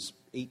she was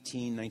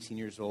 18, 19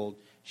 years old,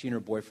 she and her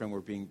boyfriend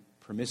were being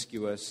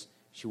promiscuous.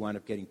 She wound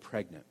up getting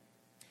pregnant.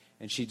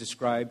 And she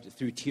described,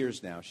 through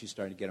tears now, she's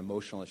starting to get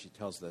emotional as she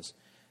tells this,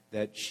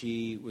 that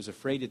she was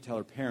afraid to tell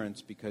her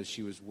parents because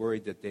she was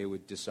worried that they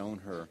would disown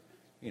her,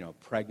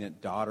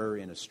 pregnant daughter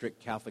in a strict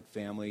Catholic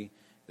family,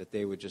 that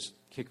they would just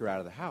kick her out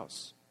of the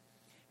house.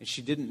 And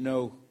she didn't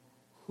know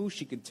who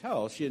she could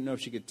tell. She didn't know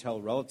if she could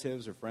tell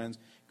relatives or friends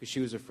because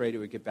she was afraid it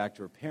would get back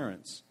to her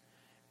parents.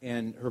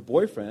 And her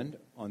boyfriend,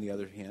 on the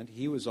other hand,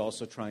 he was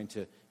also trying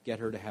to get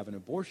her to have an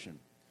abortion.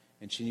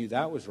 And she knew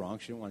that was wrong.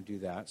 She didn't want to do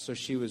that. So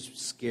she was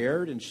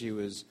scared and she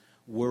was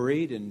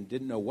worried and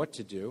didn't know what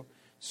to do.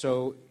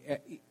 So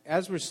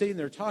as we're sitting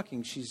there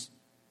talking, she's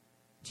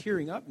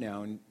tearing up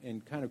now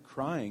and kind of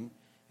crying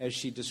as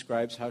she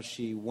describes how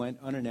she went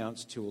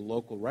unannounced to a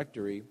local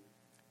rectory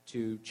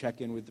to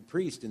check in with the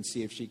priest and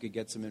see if she could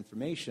get some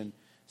information,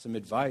 some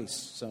advice,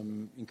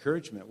 some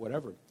encouragement,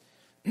 whatever.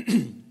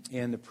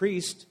 And the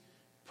priest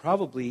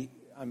probably,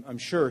 I'm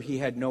sure he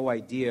had no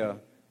idea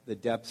the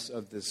depths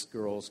of this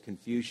girl's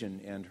confusion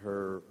and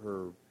her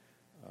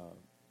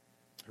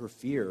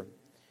fear.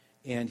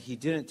 And he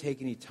didn't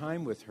take any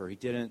time with her. He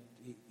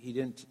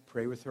didn't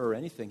pray with her or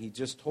anything. He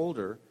just told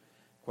her,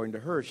 according to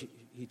her,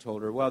 he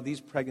told her, well,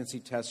 these pregnancy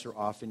tests are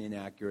often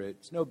inaccurate.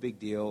 It's no big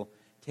deal.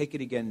 Take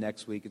it again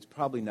next week. It's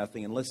probably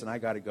nothing. And listen, I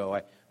got to go.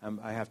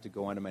 I have to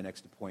go on to my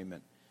next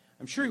appointment.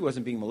 I'm sure he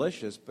wasn't being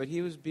malicious, but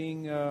he was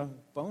being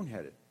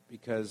boneheaded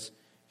because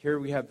here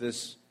we have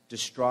this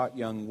distraught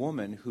young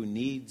woman who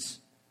needs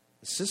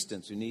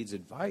assistance, who needs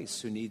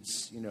advice, who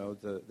needs,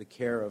 the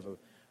care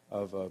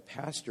of a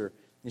pastor,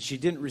 and she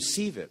didn't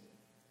receive it.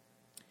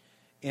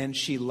 And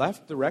she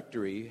left the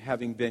rectory,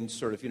 having been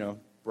sort of,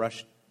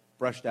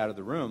 brushed out of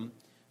the room.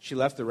 She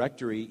left the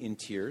rectory in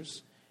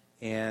tears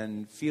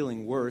and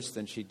feeling worse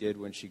than she did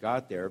when she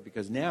got there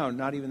because now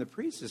not even the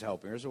priest is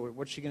helping her. So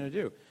what's she going to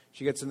do?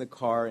 She gets in the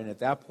car, and at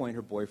that point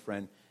her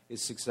boyfriend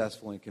is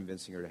successful in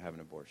convincing her to have an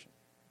abortion.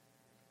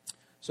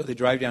 So they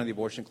drive down to the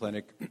abortion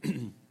clinic,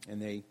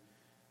 and they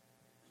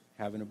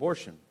have an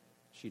abortion.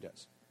 She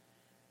does.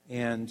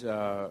 And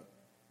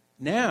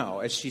now,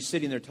 as she's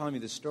sitting there telling me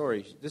this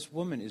story, this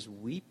woman is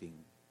weeping.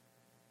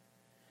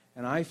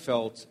 And I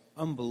felt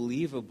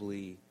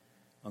unbelievably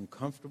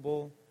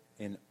uncomfortable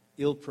and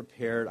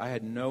ill-prepared. I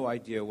had no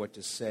idea what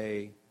to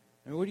say.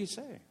 I mean, what do you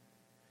say?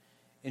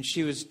 And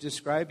she was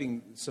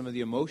describing some of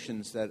the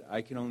emotions that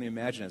I can only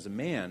imagine as a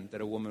man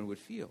that a woman would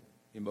feel.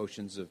 The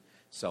emotions of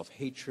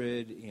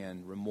self-hatred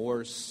and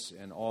remorse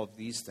and all of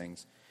these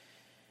things.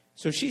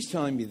 So she's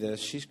telling me this.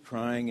 She's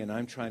crying, and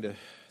I'm trying to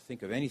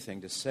think of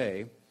anything to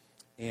say.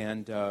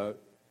 And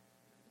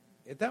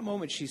at that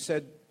moment, she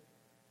said,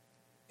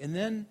 and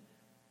then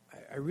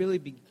I really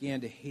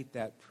began to hate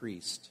that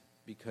priest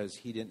because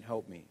he didn't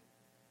help me.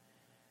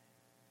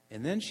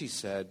 And then she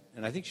said,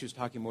 and I think she was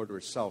talking more to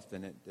herself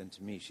than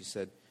to me. She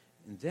said,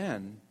 and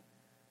then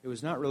it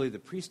was not really the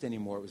priest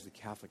anymore, it was the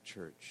Catholic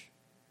Church.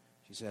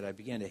 She said, I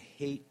began to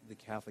hate the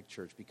Catholic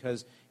Church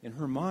because in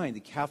her mind,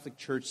 the Catholic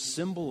Church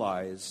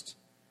symbolized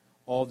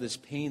all this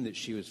pain that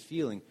she was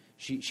feeling.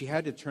 She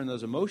had to turn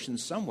those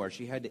emotions somewhere.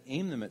 She had to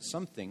aim them at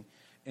something.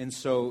 And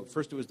so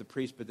first it was the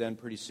priest, but then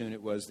pretty soon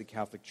it was the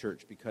Catholic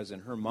Church, because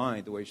in her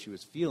mind, the way she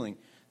was feeling,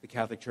 the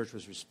Catholic Church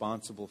was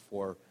responsible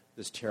for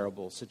this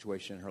terrible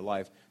situation in her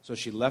life. So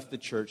she left the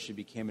church, she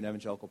became an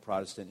evangelical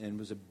Protestant, and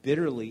was a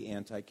bitterly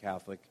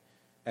anti-Catholic,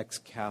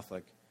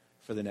 ex-Catholic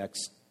for the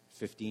next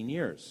 15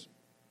 years.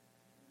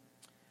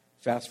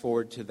 Fast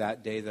forward to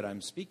that day that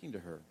I'm speaking to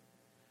her.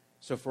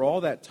 So for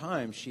all that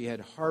time, she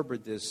had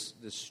harbored this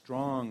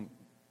strong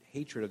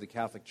hatred of the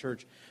Catholic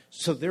Church.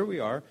 So there we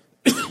are,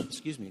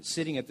 excuse me,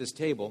 sitting at this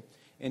table,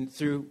 and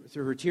through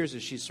her tears,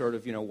 as she's sort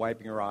of,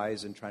 wiping her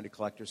eyes and trying to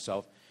collect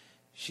herself,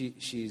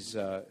 she's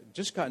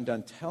just gotten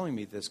done telling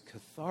me this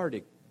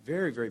cathartic,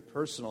 very, very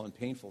personal and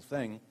painful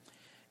thing.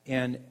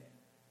 And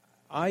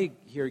I,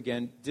 here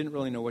again, didn't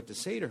really know what to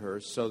say to her,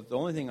 so the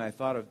only thing I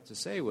thought of to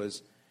say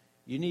was,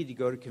 you need to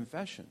go to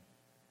confession.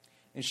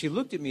 And she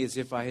looked at me as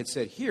if I had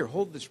said, here,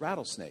 hold this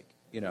rattlesnake,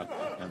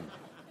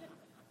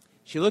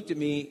 She looked at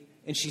me,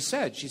 and she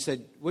said,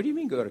 what do you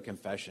mean go to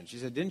confession? She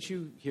said, didn't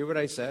you hear what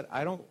I said?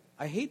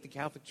 I hate the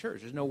Catholic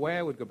Church. There's no way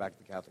I would go back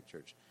to the Catholic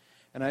Church.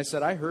 And I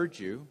said, I heard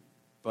you,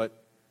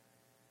 but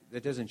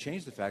that doesn't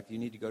change the fact that you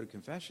need to go to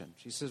confession.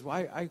 She says,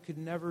 well, I could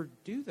never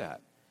do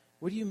that.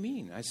 What do you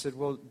mean? I said,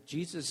 well,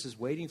 Jesus is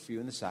waiting for you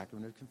in the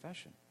sacrament of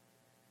confession.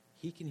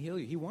 He can heal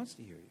you. He wants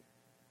to heal you.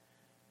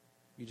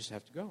 You just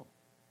have to go.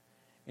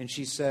 And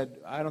she said,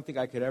 I don't think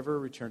I could ever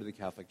return to the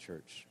Catholic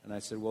Church. And I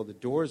said, well, the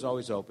door is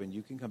always open.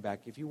 You can come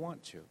back if you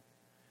want to.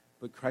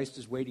 But Christ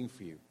is waiting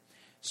for you.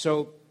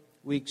 So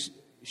we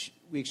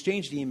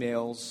exchanged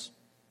emails.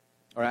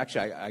 Or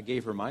actually, I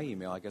gave her my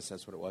email. I guess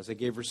that's what it was. I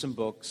gave her some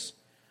books.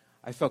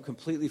 I felt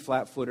completely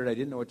flat-footed. I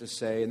didn't know what to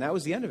say. And that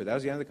was the end of it. That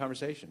was the end of the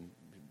conversation.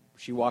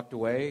 She walked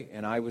away,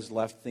 and I was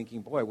left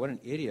thinking, boy, what an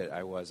idiot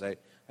I was. I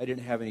didn't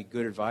have any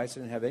good advice.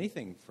 I didn't have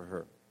anything for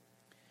her.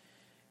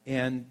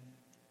 And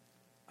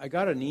I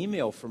got an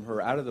email from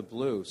her out of the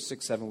blue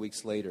 6-7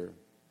 weeks later,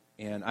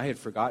 and I had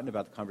forgotten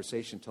about the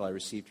conversation until I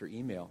received her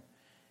email.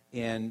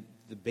 And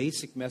the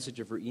basic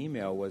message of her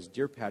email was,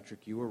 Dear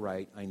Patrick, you were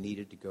right. I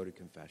needed to go to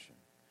confession.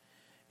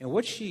 And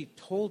what she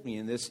told me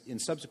in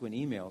subsequent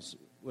emails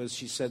was,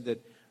 she said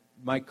that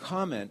my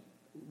comment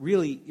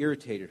really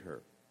irritated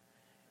her,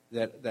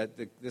 that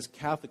this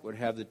Catholic would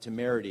have the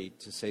temerity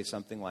to say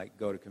something like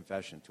go to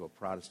confession to a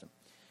Protestant.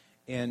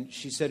 And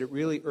she said it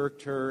really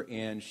irked her,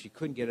 and she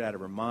couldn't get it out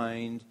of her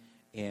mind.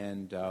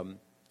 And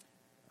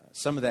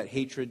some of that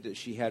hatred that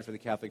she had for the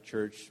Catholic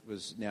Church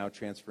was now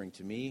transferring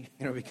to me,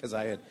 because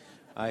I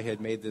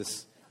had made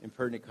this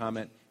impertinent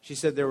comment. She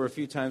said there were a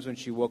few times when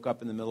she woke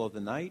up in the middle of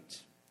the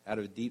night, out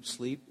of a deep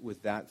sleep,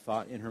 with that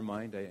thought in her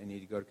mind, I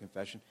need to go to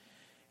confession.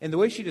 And the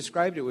way she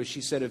described it was,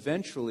 she said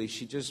eventually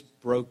she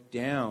just broke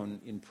down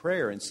in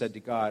prayer and said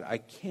to God, I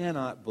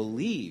cannot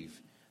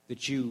believe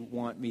that you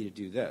want me to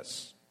do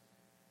this.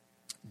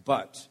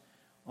 But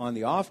on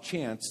the off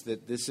chance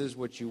that this is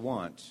what you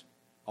want,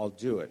 I'll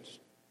do it.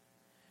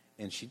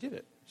 And she did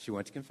it. She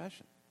went to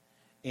confession.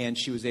 And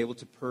she was able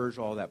to purge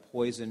all that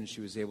poison.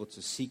 She was able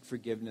to seek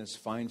forgiveness,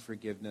 find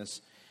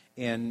forgiveness.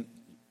 And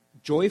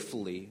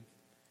joyfully,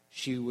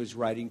 she was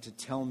writing to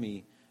tell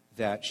me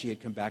that she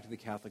had come back to the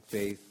Catholic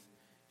faith.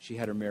 She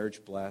had her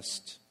marriage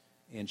blessed.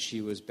 And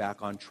she was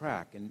back on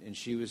track. And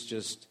she was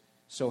just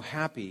so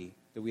happy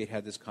that we had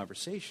had this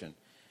conversation.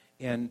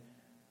 And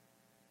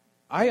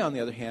I, on the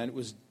other hand,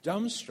 was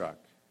dumbstruck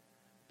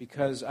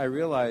because I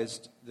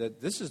realized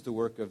that this is the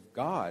work of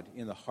God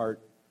in the heart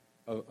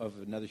of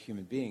another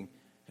human being.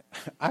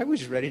 I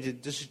was ready to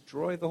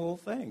destroy the whole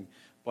thing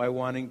by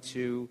wanting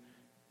to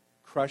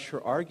crush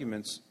her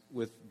arguments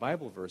with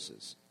Bible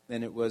verses.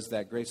 And it was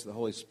that grace of the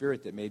Holy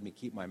Spirit that made me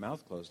keep my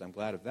mouth closed. I'm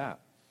glad of that.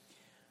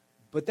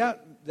 But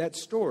that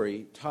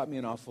story taught me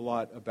an awful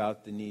lot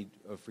about the need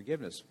of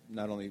forgiveness,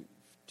 not only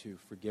to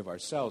forgive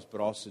ourselves,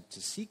 but also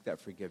to seek that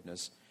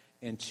forgiveness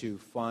and to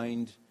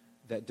find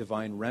that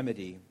divine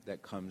remedy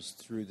that comes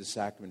through the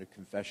sacrament of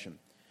confession.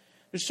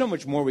 There's so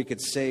much more we could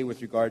say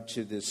with regard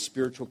to this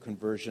spiritual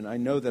conversion. I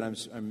know that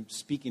I'm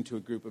speaking to a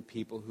group of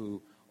people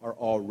who are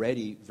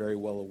already very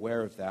well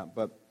aware of that,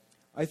 but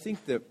I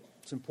think that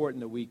it's important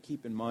that we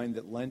keep in mind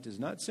that Lent is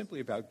not simply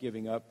about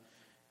giving up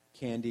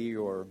candy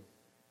or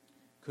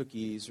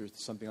cookies or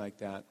something like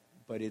that,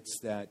 but it's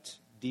that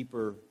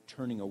deeper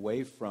turning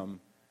away from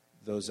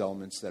those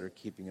elements that are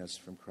keeping us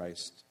from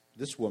Christ.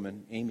 This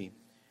woman, Amy,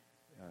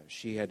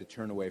 she had to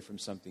turn away from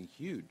something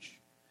huge,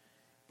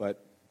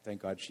 but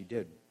thank God she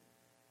did.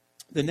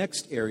 The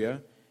next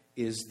area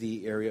is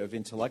the area of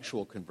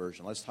intellectual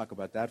conversion. Let's talk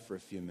about that for a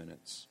few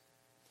minutes.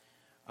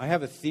 I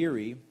have a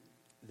theory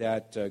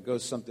that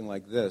goes something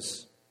like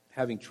this.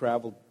 Having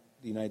traveled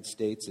the United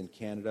States and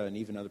Canada and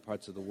even other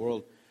parts of the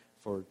world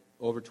for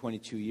over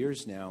 22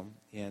 years now,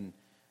 and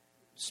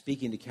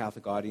speaking to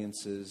Catholic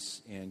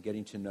audiences and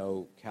getting to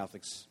know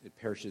Catholics at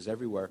parishes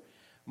everywhere,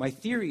 my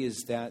theory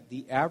is that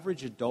the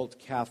average adult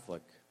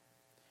Catholic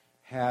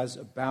has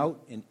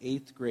about an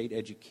 8th grade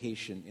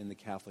education in the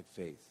Catholic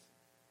faith.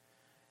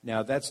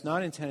 Now, that's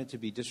not intended to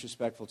be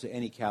disrespectful to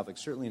any Catholic,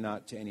 certainly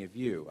not to any of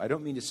you. I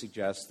don't mean to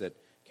suggest that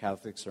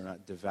Catholics are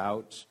not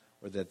devout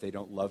or that they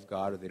don't love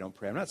God or they don't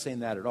pray. I'm not saying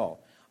that at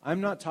all. I'm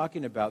not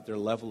talking about their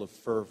level of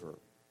fervor.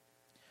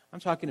 I'm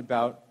talking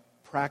about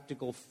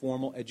practical,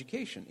 formal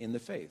education in the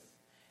faith.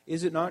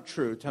 Is it not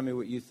true, tell me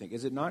what you think,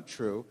 is it not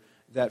true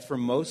that for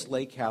most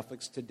lay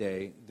Catholics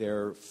today,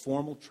 their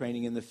formal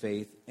training in the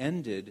faith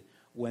ended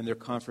when their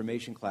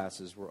confirmation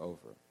classes were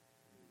over?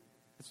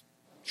 It's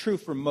true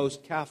for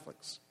most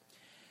Catholics.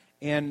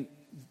 And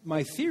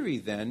my theory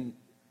then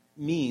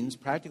means,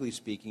 practically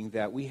speaking,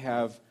 that we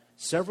have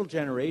several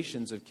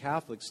generations of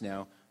Catholics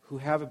now who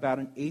have about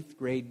an 8th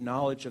grade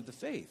knowledge of the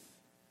faith.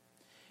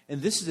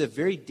 And this is a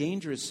very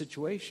dangerous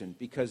situation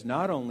because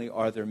not only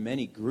are there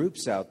many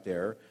groups out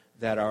there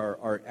that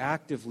are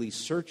actively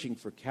searching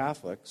for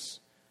Catholics,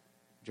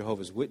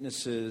 Jehovah's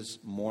Witnesses,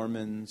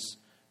 Mormons,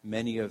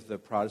 many of the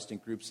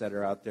Protestant groups that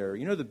are out there.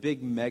 You know the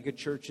big mega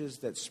churches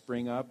that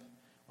spring up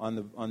on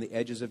the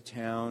edges of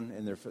town?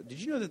 And did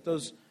you know that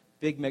those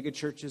big mega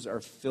churches are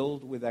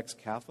filled with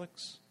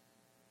ex-Catholics?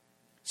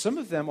 Some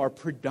of them are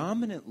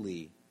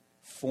predominantly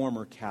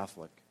former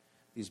Catholic,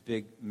 these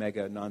big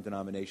mega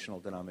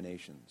non-denominational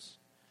denominations.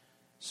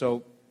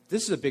 So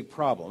this is a big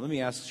problem. Let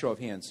me ask a show of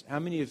hands. How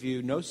many of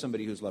you know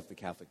somebody who's left the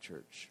Catholic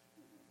Church?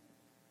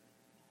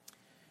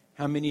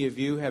 How many of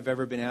you have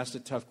ever been asked a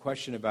tough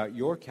question about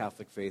your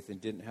Catholic faith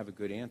and didn't have a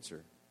good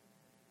answer?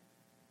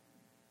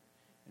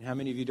 And how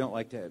many of you don't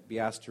like to be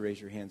asked to raise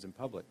your hands in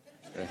public?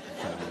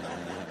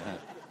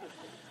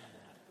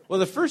 Well,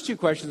 the first two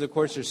questions, of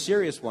course, are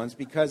serious ones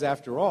because,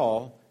 after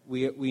all,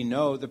 we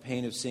know the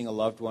pain of seeing a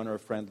loved one or a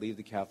friend leave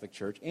the Catholic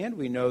Church, and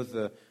we know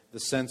the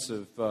sense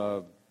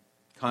of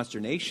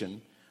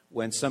consternation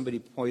when somebody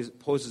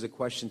poses a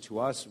question to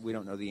us, we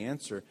don't know the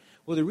answer.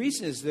 Well, the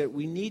reason is that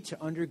we need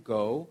to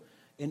undergo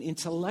an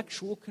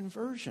intellectual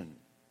conversion.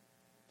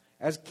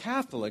 As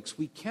Catholics,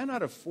 we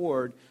cannot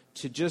afford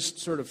to just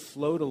sort of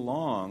float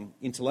along,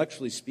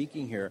 intellectually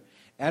speaking here,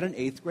 at an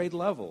 8th grade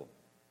level.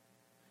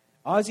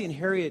 Ozzie and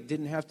Harriet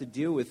didn't have to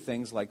deal with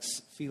things like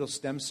fetal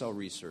stem cell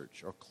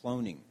research or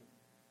cloning.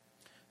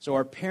 So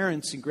our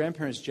parents' and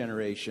grandparents'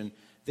 generation,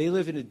 they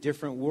live in a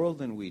different world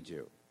than we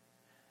do.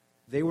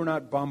 They were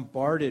not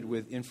bombarded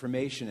with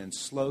information and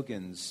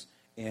slogans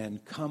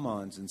and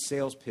come-ons and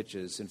sales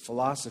pitches and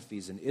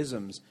philosophies and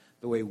isms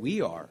the way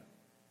we are.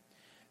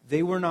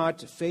 They were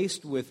not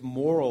faced with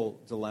moral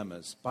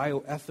dilemmas,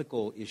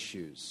 bioethical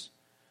issues.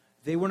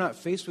 They were not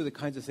faced with the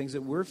kinds of things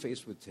that we're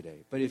faced with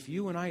today. But if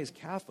you and I as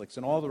Catholics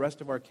and all the rest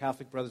of our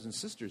Catholic brothers and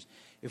sisters,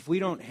 if we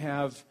don't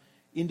have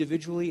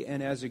individually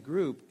and as a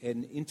group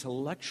an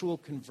intellectual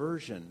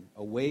conversion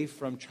away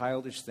from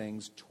childish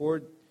things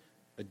toward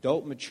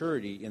adult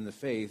maturity in the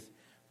faith,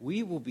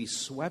 we will be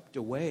swept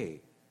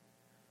away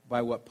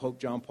by what Pope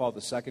John Paul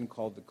II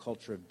called the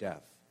culture of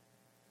death.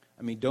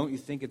 I mean, don't you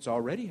think it's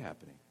already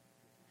happening?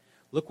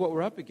 Look what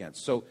we're up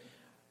against. So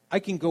I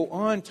can go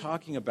on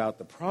talking about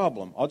the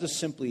problem.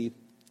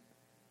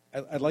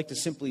 I'd like to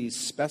simply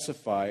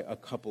specify a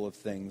couple of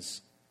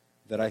things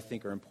that I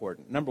think are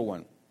important. Number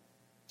one,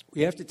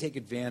 we have to take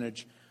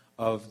advantage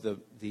of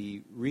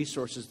the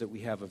resources that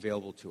we have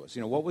available to us.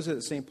 You know, what was it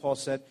that St. Paul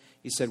said?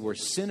 He said, where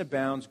sin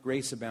abounds,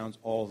 grace abounds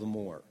all the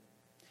more.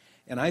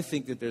 And I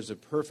think that there's a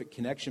perfect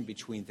connection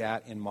between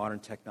that and modern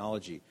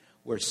technology.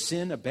 Where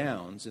sin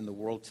abounds in the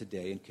world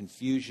today, and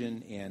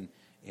confusion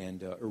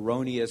and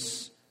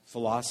erroneous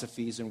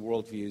philosophies and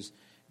worldviews,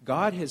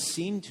 God has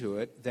seen to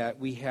it that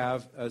we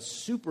have a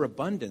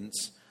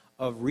superabundance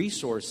of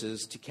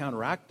resources to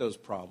counteract those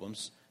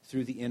problems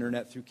through the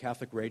internet, through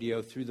Catholic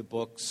radio, through the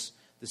books,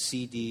 the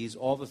CDs,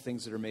 all the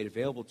things that are made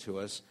available to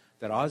us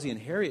that Ozzie and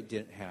Harriet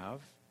didn't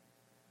have.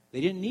 They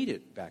didn't need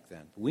it back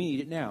then. But we need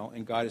it now,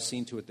 and God has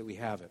seen to it that we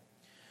have it.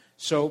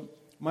 So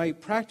my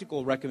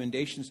practical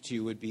recommendations to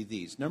you would be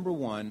these. Number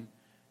one,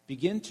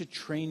 begin to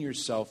train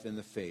yourself in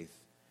the faith.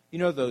 You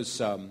know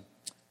those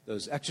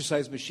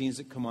exercise machines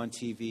that come on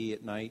TV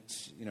at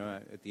night, you know,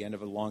 at the end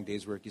of a long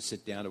day's work, you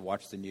sit down to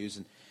watch the news,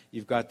 and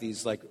you've got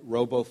these like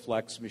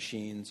RoboFlex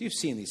machines. You've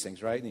seen these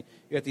things, right? And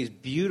you got these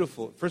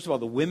beautiful, first of all,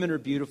 the women are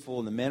beautiful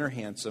and the men are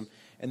handsome,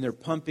 and they're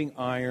pumping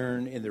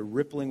iron, and they're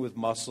rippling with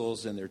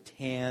muscles, and they're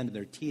tanned, and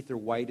their teeth are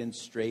white and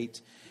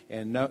straight,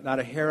 and not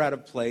a hair out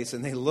of place,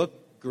 and they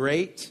look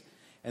great.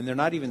 And they're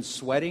not even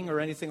sweating or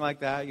anything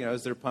like that, you know,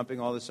 as they're pumping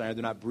all this iron.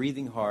 They're not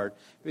breathing hard.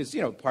 It's,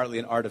 you know, partly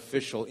an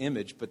artificial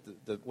image, but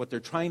what they're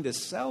trying to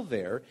sell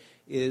there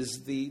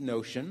is the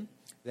notion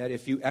that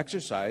if you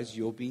exercise,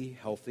 you'll be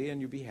healthy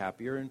and you'll be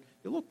happier and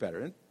you'll look better.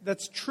 And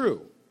that's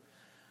true.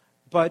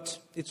 But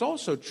it's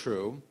also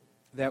true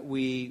that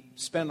we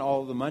spend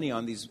all the money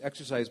on these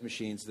exercise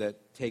machines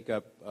that take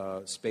up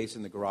space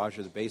in the garage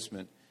or the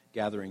basement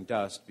gathering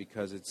dust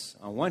because it's,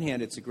 on one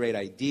hand, it's a great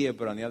idea,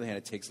 but on the other hand,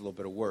 it takes a little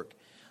bit of work.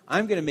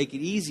 I'm going to make it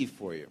easy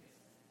for you.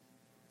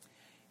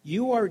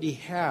 You already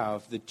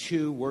have the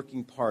two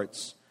working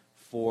parts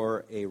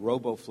for a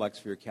RoboFlex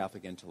for your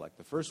Catholic intellect.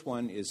 The first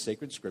one is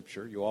sacred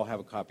Scripture. You all have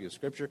a copy of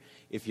Scripture.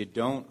 If you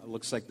don't, it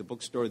looks like the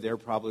bookstore there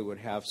probably would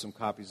have some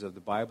copies of the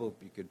Bible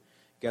if you could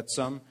get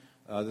some.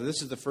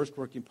 This is the first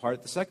working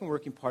part. The second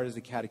working part is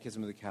the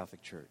Catechism of the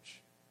Catholic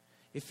Church.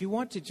 If you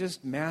want to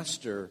just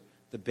master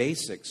the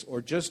basics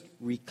or just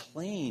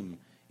reclaim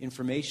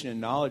information and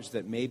knowledge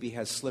that maybe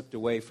has slipped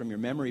away from your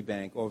memory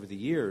bank over the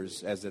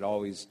years, as it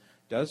always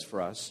does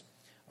for us,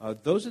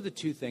 those are the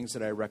two things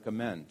that I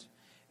recommend.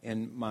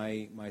 And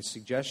my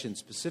suggestion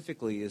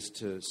specifically is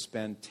to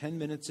spend 10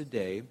 minutes a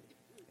day,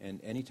 and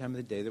any time of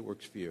the day that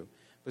works for you,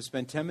 but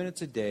spend 10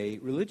 minutes a day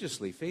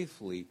religiously,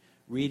 faithfully,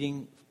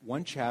 reading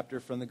one chapter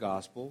from the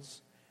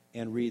Gospels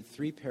and read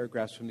 3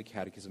 paragraphs from the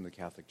Catechism of the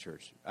Catholic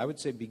Church. I would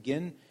say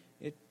begin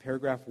at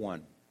paragraph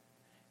 1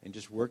 and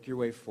just work your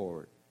way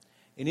forward.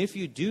 And if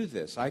you do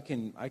this, I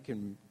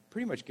can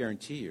pretty much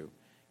guarantee you,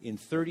 in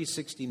 30,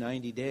 60,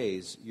 90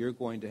 days, you're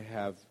going to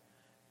have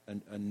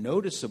a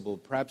noticeable,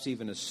 perhaps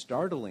even a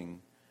startling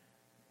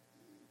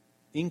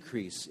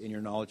increase in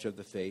your knowledge of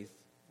the faith,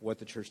 what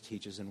the church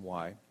teaches and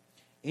why.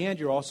 And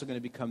you're also going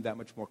to become that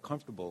much more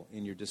comfortable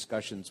in your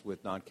discussions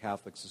with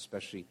non-Catholics,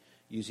 especially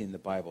using the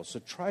Bible. So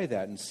try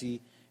that and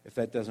see if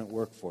that doesn't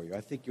work for you.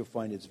 I think you'll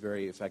find it's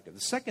very effective. The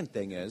second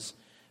thing is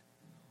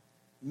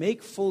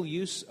make full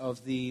use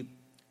of the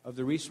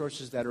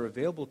resources that are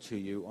available to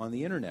you on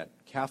the internet.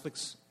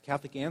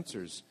 Catholic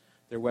Answers,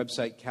 their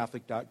website,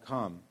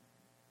 Catholic.com.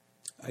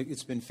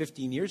 It's been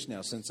 15 years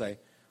now since I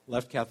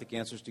left Catholic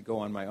Answers to go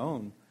on my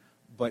own,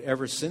 but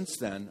ever since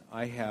then,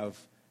 I have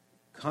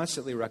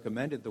constantly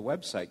recommended the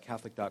website,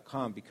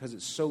 Catholic.com, because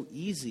it's so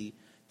easy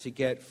to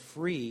get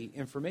free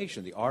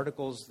information. The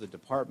articles, the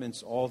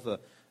departments, all the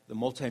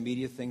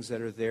multimedia things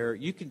that are there.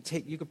 You can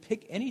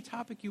pick any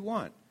topic you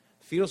want.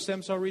 Fetal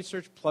stem cell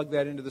research, plug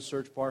that into the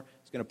search bar.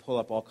 It's going to pull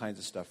up all kinds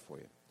of stuff for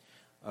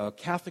you.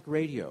 Catholic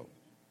radio.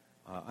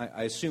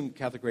 I assume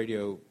Catholic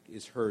radio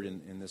is heard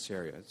in this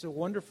area. It's a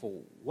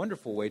wonderful,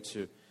 wonderful way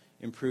to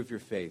improve your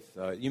faith.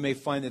 You may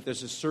find that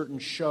there's a certain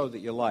show that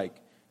you like.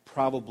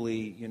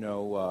 Probably,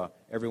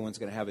 everyone's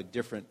going to have a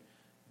different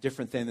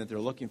thing that they're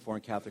looking for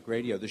in Catholic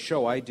radio. The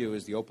show I do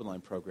is the Open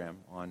Line program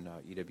on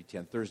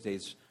EWTN,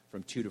 Thursdays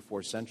from 2 to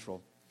 4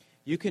 Central.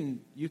 You can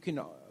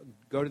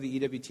go to the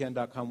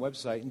EWTN.com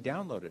website and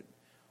download it.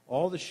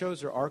 All the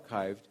shows are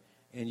archived,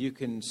 and you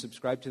can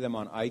subscribe to them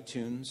on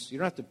iTunes. You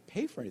don't have to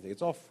pay for anything.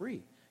 It's all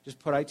free. Just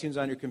put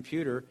iTunes on your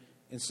computer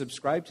and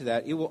subscribe to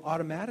that. It will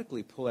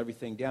automatically pull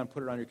everything down,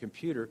 put it on your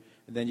computer,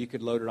 and then you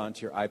could load it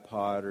onto your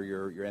iPod or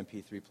your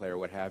MP3 player,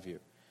 what have you.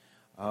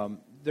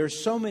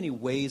 There's so many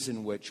ways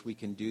in which we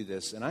can do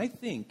this, and I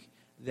think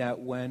that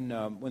when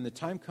the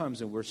time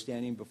comes and we're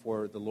standing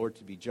before the Lord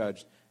to be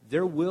judged,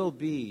 there will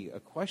be a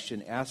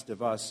question asked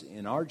of us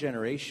in our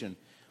generation: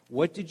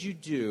 what did you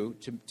do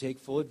to take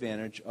full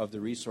advantage of the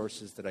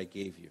resources that I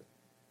gave you?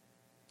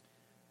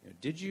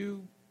 Did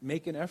you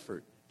make an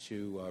effort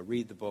to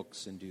read the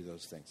books and do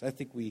those things? I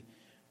think we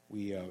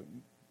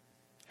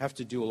have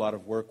to do a lot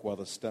of work while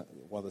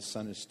the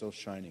sun is still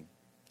shining.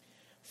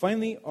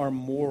 Finally, our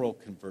moral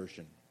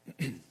conversion.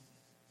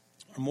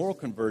 Our moral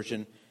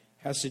conversion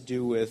has to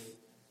do with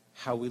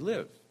how we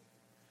live.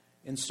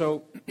 And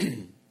so,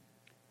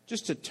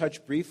 just to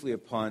touch briefly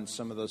upon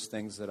some of those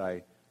things that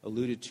I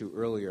alluded to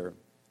earlier,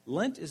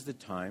 Lent is the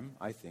time,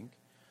 I think,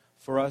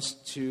 for us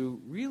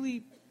to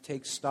really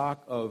take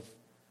stock of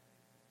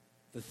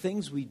the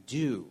things we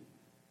do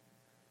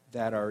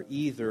that are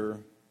either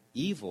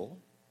evil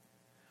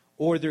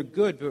or they're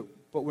good,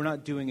 but we're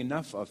not doing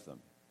enough of them.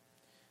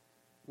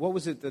 What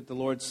was it that the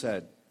Lord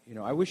said?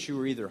 I wish you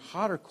were either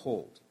hot or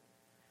cold,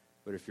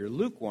 but if you're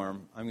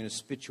lukewarm, I'm going to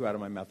spit you out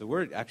of my mouth. The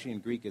word actually in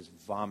Greek is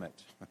vomit.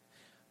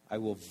 I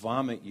will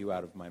vomit you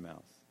out of my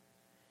mouth.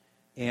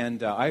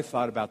 And I've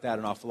thought about that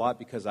an awful lot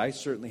because I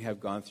certainly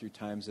have gone through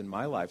times in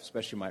my life,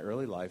 especially my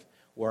early life,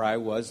 where I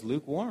was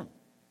lukewarm.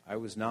 I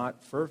was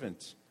not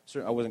fervent.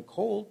 I wasn't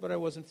cold, but I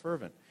wasn't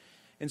fervent.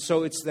 And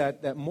so it's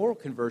that moral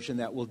conversion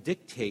that will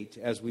dictate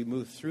as we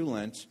move through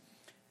Lent,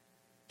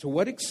 to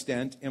what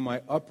extent am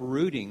I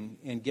uprooting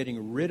and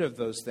getting rid of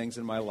those things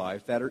in my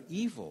life that are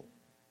evil?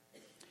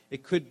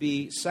 It could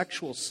be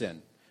sexual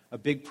sin. A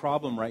big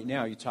problem right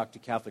now, you talk to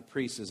Catholic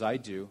priests, as I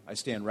do. I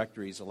stay in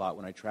rectories a lot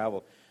when I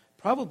travel.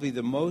 Probably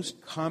the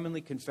most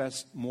commonly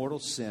confessed mortal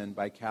sin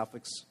by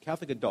Catholic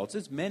adults,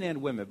 it's men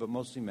and women, but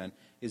mostly men,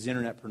 is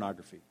internet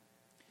pornography.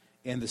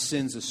 And the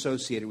sins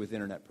associated with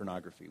internet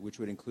pornography, which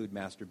would include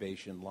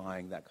masturbation,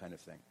 lying, that kind of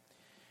thing.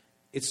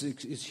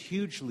 It's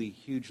hugely,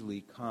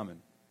 hugely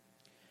common.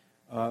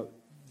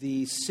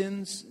 The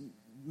sins,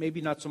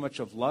 maybe not so much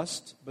of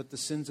lust, but the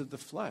sins of the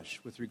flesh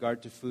with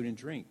regard to food and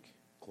drink.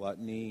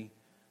 Gluttony,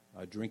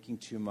 drinking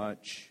too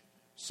much,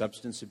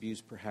 substance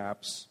abuse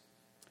perhaps,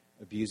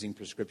 abusing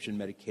prescription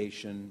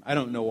medication. I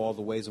don't know all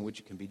the ways in which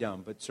it can be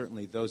done, but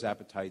certainly those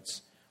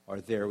appetites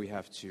are there. We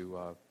have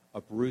to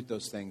uproot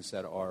those things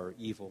that are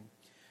evil.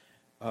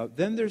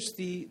 Then there's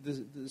the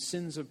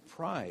sins of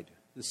pride,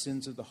 the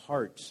sins of the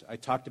heart. I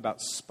talked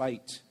about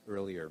spite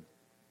earlier,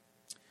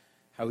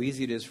 how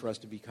easy it is for us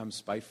to become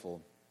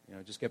spiteful.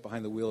 Just get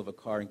behind the wheel of a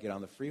car and get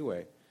on the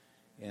freeway.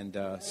 And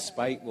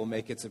spite will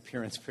make its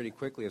appearance pretty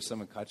quickly if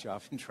someone cuts you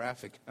off in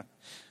traffic.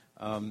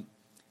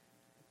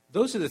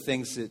 Those are the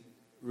things that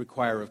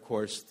require, of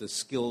course, the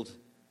skilled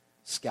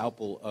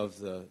scalpel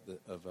of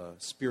a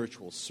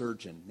spiritual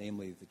surgeon,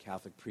 namely the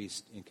Catholic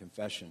priest in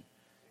confession.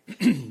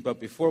 But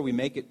before we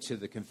make it to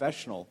the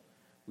confessional,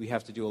 we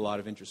have to do a lot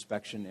of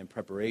introspection and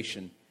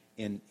preparation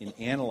in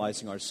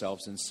analyzing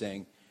ourselves and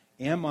saying,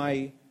 am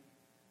I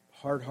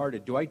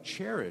hard-hearted? Do I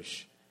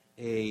cherish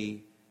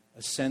a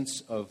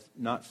sense of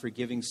not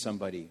forgiving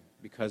somebody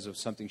because of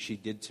something she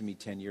did to me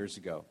 10 years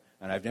ago?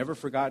 And I've never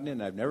forgotten it,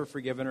 and I've never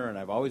forgiven her, and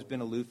I've always been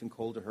aloof and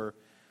cold to her.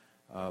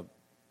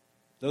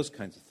 Those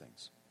kinds of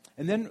things.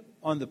 And then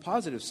on the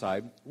positive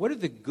side, what are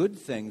the good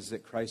things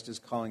that Christ is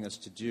calling us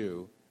to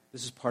do?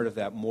 This is part of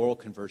that moral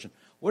conversion.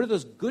 What are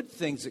those good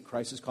things that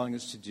Christ is calling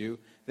us to do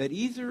that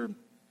either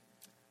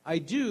I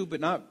do but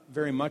not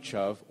very much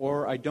of,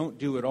 or I don't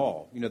do at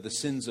all? The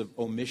sins of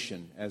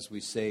omission, as we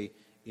say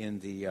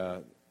in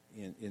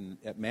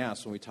at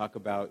Mass when we talk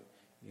about,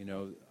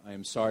 I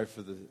am sorry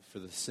for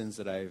the sins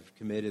that I have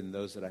committed and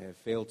those that I have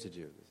failed to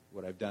do,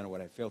 what I've done and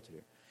what I failed to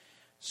do.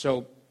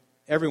 So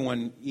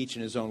everyone, each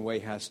in his own way,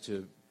 has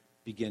to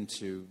begin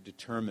to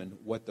determine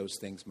what those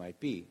things might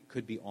be. It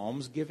could be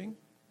almsgiving.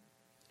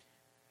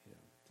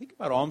 Think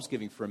about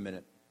almsgiving for a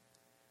minute.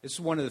 This is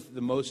one of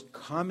the most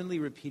commonly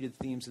repeated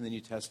themes in the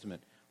New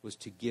Testament, was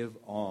to give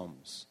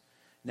alms.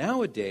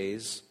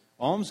 Nowadays,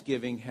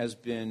 almsgiving has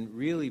been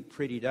really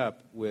prettied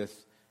up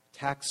with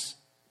tax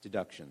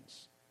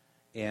deductions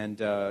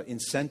and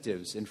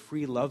incentives and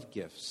free love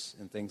gifts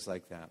and things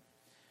like that.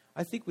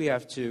 I think we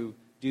have to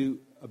do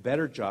a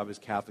better job as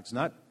Catholics,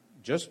 not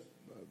just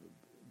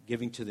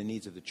giving to the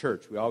needs of the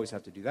church. We always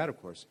have to do that,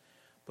 of course.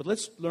 But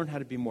let's learn how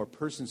to be more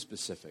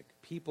person-specific.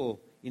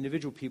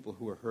 Individual people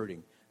who are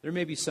hurting. There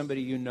may be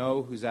somebody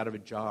who's out of a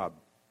job.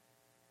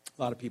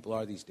 A lot of people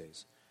are these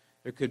days.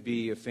 There could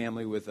be a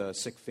family with a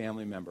sick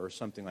family member or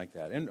something like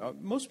that. And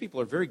most people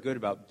are very good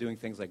about doing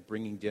things like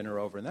bringing dinner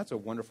over, and that's a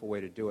wonderful way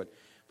to do it.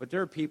 But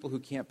there are people who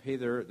can't pay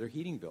their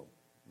heating bill,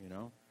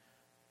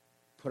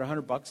 Put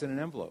 $100 in an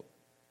envelope.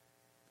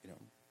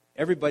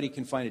 Everybody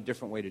can find a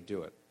different way to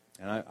do it.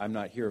 And I'm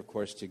not here, of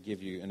course, to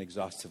give you an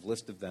exhaustive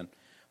list of them.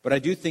 But I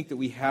do think that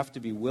we have to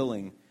be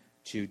willing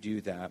to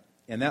do that.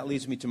 And that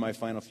leads me to my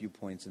final few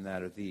points, and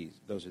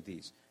those are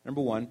these.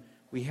 Number one,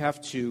 we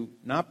have to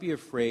not be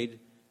afraid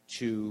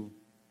to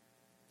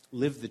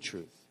live the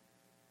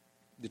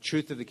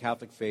truth of the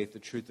Catholic faith, the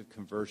truth of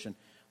conversion.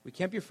 We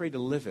can't be afraid to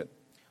live it.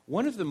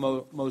 One of the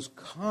most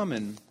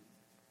common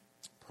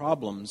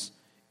problems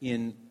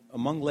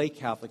among lay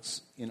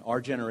Catholics in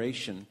our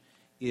generation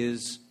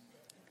is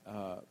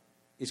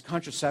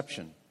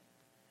contraception.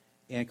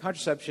 And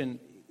contraception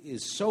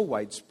is so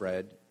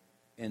widespread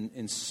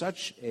and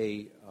such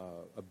a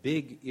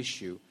big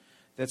issue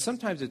that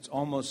sometimes it's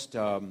almost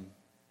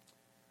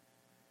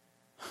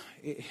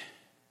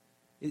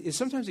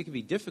sometimes it can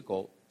be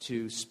difficult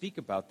to speak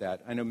about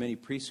that. I know many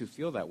priests who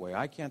feel that way.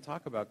 I can't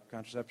talk about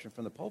contraception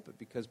from the pulpit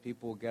because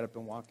people will get up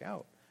and walk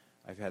out,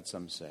 I've had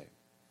some say.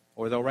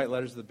 Or they'll write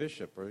letters to the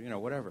bishop or,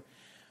 whatever.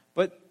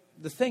 But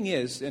the thing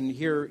is, and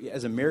here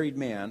as a married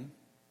man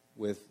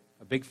with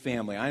a big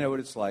family, I know what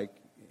it's like,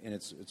 and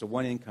it's a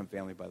one-income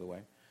family, by the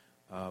way.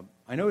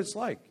 I know what it's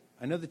like.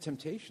 I know the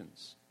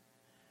temptations.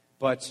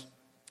 But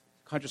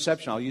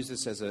contraception, I'll use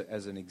this as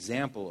an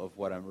example of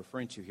what I'm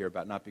referring to here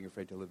about not being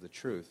afraid to live the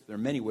truth. There are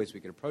many ways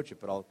we could approach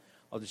it, but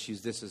I'll just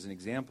use this as an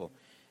example.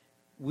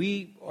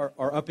 We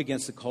are up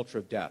against the culture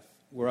of death.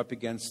 We're up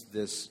against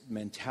this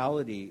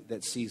mentality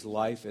that sees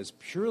life as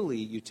purely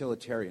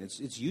utilitarian.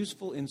 It's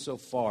useful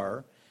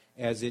insofar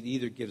as it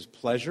either gives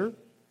pleasure,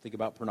 think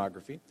about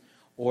pornography,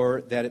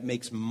 or that it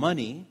makes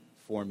money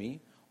for me,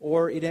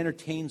 or it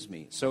entertains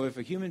me. So if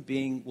a human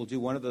being will do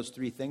one of those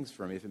three things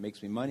for me, if it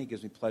makes me money,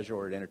 gives me pleasure,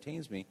 or it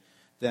entertains me,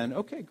 then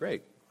okay,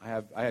 great. I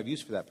have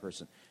use for that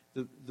person.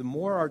 The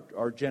more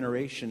our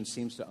generation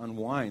seems to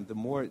unwind, the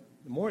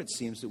more it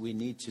seems that we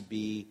need to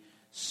be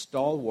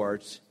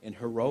stalwart and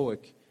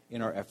heroic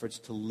in our efforts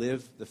to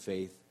live the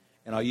faith.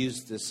 And I'll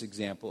use this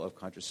example of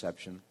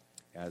contraception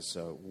as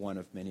one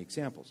of many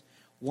examples.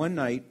 One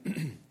night,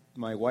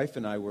 my wife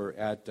and I were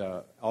at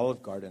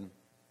Olive Garden,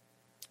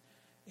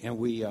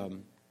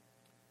 and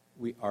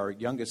our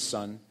youngest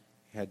son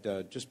had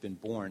just been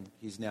born.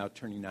 He's now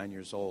turning 9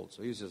 years old,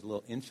 so he was just a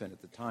little infant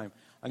at the time.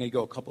 I'm going to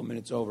go a couple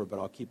minutes over, but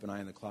I'll keep an eye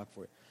on the clock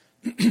for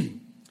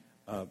you.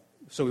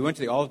 So we went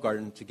to the Olive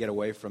Garden to get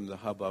away from the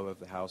hubbub of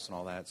the house and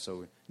all that.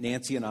 So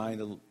Nancy and I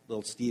and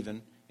little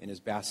Stephen in his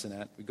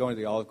bassinet, we go into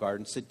the Olive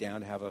Garden, sit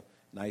down to have a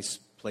nice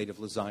plate of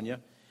lasagna.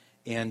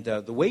 And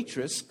the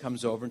waitress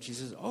comes over and she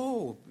says,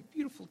 "Oh,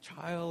 beautiful beautiful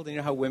child. And you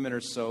know how women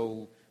are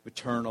so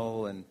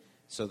maternal, and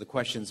so the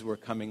questions were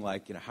coming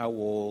like, how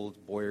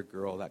old, boy or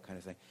girl, that kind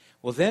of thing.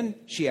 Well, then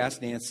she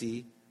asked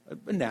Nancy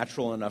a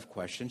natural enough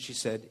question. She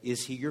said,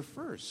 is he your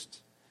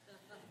first?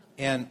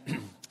 And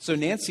so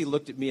Nancy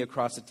looked at me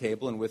across the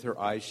table, and with her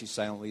eyes, she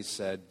silently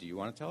said, do you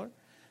want to tell her?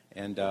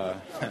 And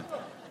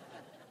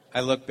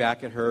I looked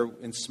back at her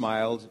and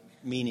smiled,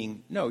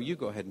 meaning, no, you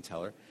go ahead and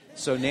tell her.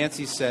 So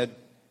Nancy said,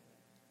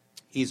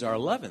 he's our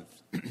 11th.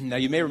 Now,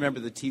 you may remember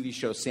the TV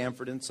show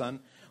Sanford and Son,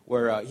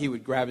 where he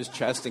would grab his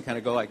chest and kind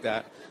of go like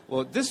that.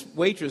 Well, this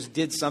waitress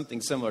did something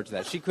similar to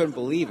that. She couldn't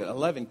believe it,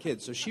 11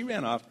 kids. So she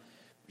ran off.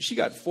 She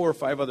got 4 or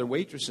 5 other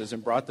waitresses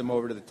and brought them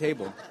over to the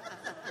table.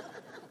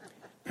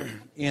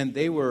 And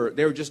they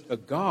were just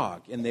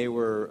agog, and they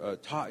were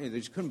they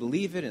just couldn't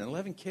believe it, and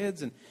 11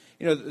 kids. And,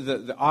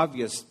 the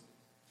obvious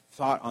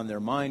thought on their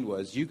mind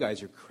was, you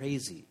guys are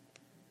crazy.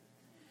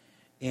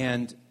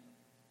 And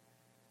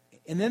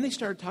then they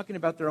started talking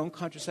about their own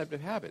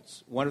contraceptive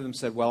habits. One of them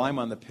said, well, I'm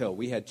on the pill.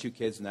 We had 2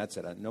 kids, and that's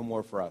it. No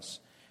more for us.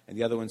 And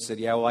the other one said,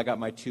 yeah, well, I got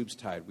my tubes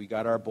tied. We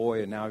got our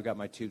boy, and now I've got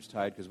my tubes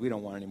tied because we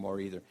don't want any more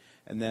either.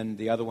 And then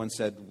the other one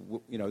said,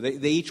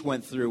 they each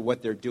went through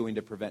what they're doing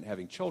to prevent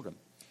having children.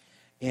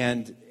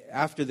 And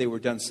after they were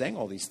done saying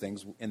all these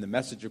things, and the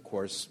message, of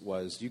course,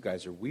 was, you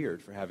guys are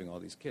weird for having all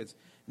these kids,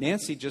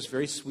 Nancy just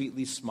very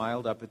sweetly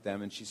smiled up at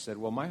them, and she said,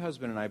 well, my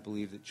husband and I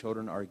believe that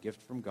children are a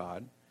gift from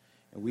God,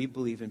 and we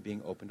believe in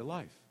being open to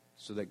life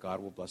so that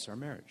God will bless our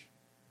marriage.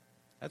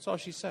 That's all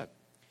she said.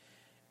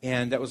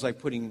 And that was like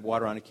putting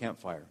water on a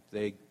campfire.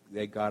 They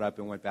got up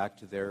and went back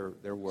to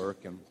their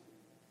work. And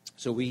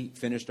so we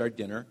finished our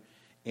dinner.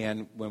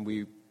 And when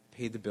we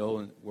paid the bill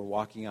and were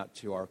walking out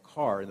to our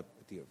car at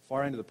the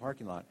far end of the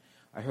parking lot,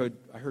 I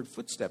heard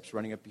footsteps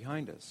running up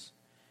behind us.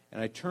 And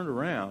I turned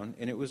around,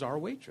 and it was our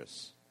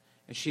waitress.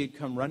 And she had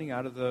come running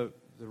out of the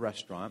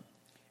restaurant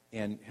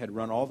and had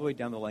run all the way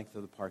down the length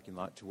of the parking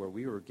lot to where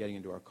we were getting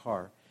into our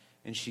car.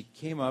 And she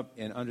came up,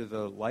 and under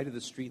the light of the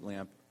street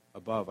lamp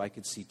above, I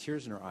could see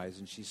tears in her eyes,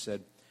 and she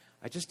said,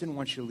 I just didn't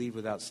want you to leave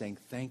without saying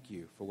thank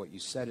you for what you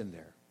said in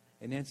there.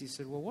 And Nancy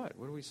said, well, what?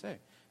 What do we say?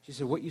 She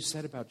said, what you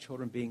said about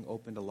children being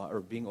open to life,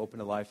 or being open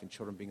to life, and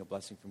children being a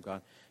blessing from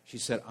God. She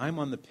said, I'm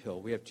on the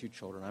pill. We have 2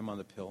 children. I'm on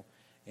the pill,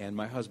 and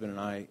my husband and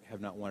I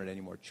have not wanted any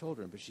more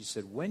children. But she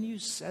said, when you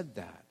said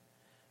that,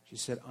 she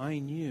said, I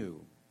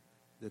knew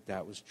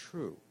that was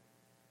true.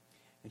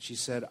 And she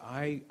said,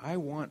 I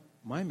want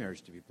my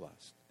marriage to be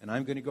blessed. And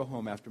I'm going to go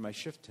home after my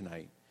shift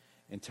tonight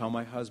and tell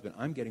my husband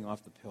I'm getting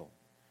off the pill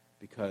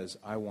because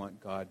I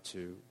want God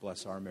to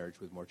bless our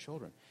marriage with more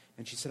children.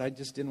 And she said, I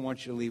just didn't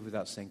want you to leave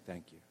without saying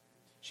thank you.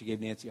 She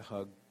gave Nancy a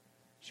hug.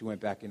 She went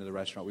back into the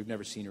restaurant. We've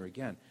never seen her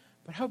again.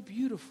 But how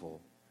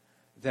beautiful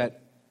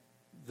that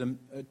the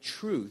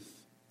truth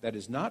that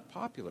is not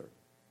popular,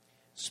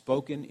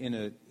 spoken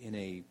in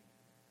a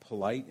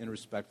polite and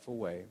respectful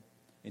way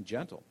and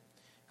gentle,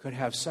 could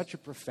have such a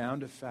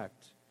profound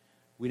effect.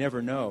 We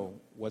never know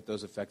what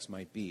those effects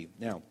might be.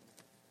 Now,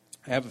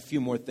 I have a few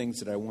more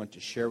things that I want to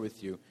share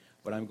with you,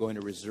 but I'm going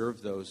to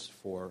reserve those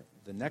for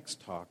the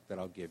next talk that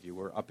I'll give you.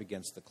 We're up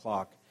against the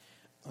clock.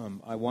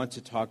 I want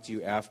to talk to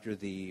you after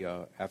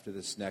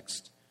this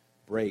next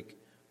break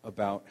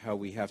about how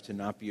we have to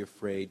not be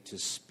afraid to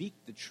speak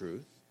the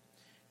truth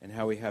and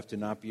how we have to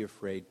not be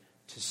afraid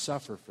to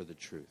suffer for the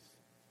truth.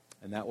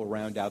 And that will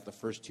round out the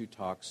first 2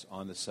 talks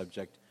on the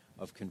subject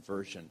of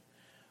conversion.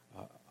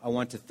 I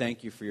want to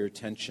thank you for your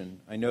attention.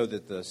 I know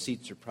that the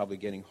seats are probably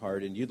getting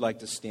hard, and you'd like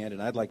to stand,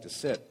 and I'd like to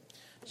sit.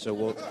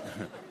 So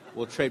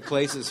we'll trade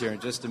places here in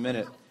just a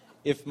minute.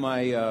 If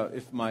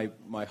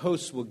my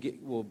hosts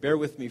will bear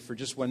with me for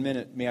just 1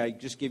 minute, may I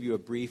just give you a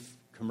brief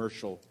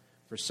commercial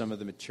for some of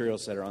the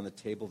materials that are on the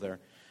table there.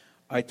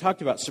 I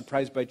talked about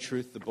Surprised by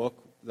Truth, the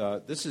book.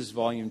 This is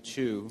volume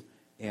 2.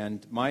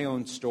 And my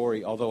own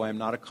story, although I'm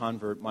not a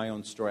convert, my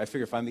own story, I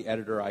figure if I'm the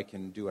editor, I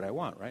can do what I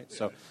want, right?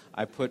 So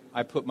I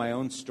put my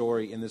own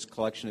story in this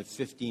collection of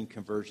 15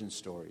 conversion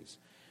stories.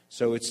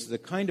 So it's the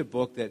kind of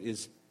book that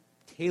is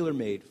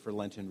tailor-made for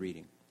Lenten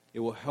reading.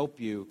 It will help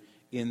you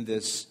in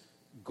this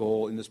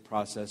goal, in this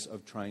process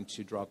of trying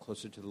to draw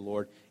closer to the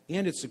Lord.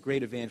 And it's a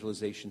great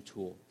evangelization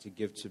tool to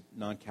give to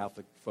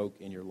non-Catholic folk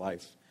in your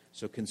life.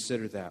 So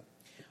consider that.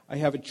 I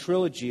have a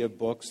trilogy of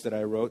books that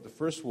I wrote. The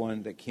first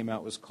one that came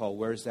out was called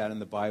Where's That in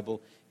the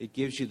Bible? It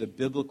gives you the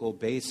biblical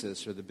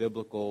basis or the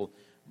biblical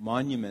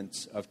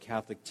monuments of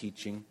Catholic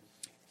teaching,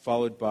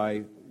 followed by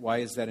Why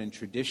Is That in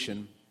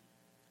Tradition,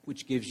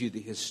 which gives you the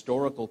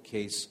historical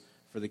case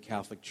for the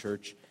Catholic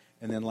Church.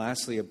 And then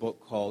lastly, a book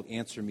called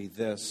Answer Me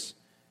This.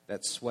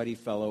 That sweaty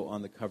fellow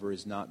on the cover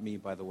is not me,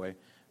 by the way.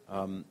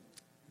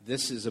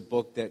 This is a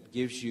book that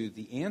gives you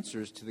the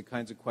answers to the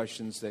kinds of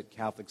questions that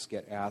Catholics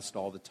get asked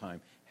all the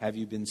time. Have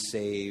you been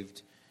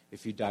saved?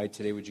 If you died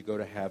today, would you go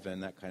to heaven?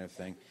 That kind of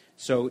thing.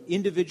 So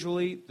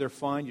individually, they're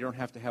fine. You don't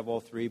have to have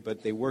all 3,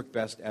 but they work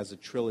best as a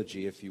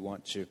trilogy if you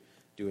want to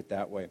do it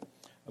that way.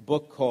 A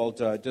book called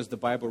Does the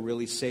Bible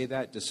Really Say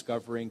That?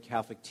 Discovering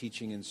Catholic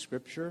Teaching in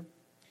Scripture.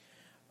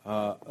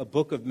 a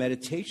book of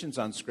meditations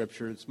on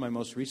Scripture. It's my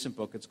most recent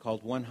book. It's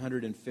called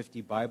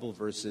 150 Bible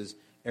Verses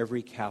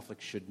Every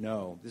Catholic Should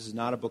Know. This is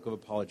not a book of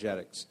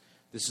apologetics.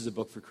 This is a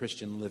book for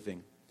Christian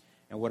living.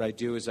 And what I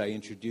do is I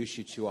introduce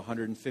you to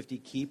 150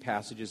 key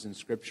passages in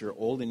Scripture,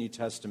 Old and New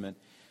Testament,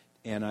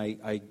 and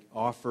I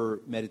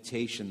offer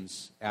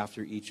meditations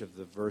after each of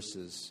the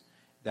verses.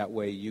 That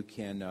way you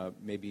can,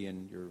 maybe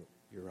in your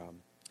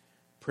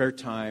prayer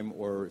time,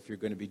 or if you're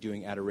going to be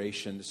doing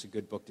adoration, this is a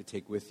good book to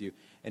take with you.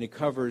 And it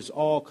covers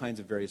all kinds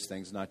of various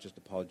things, not just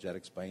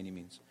apologetics by any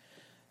means.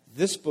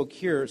 This book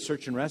here,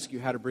 Search and Rescue,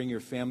 How to Bring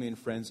Your Family and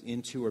Friends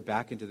into or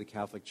Back into the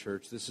Catholic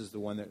Church. This is the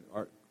one that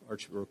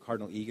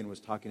Cardinal Egan was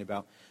talking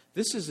about.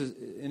 This is,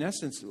 in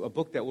essence, a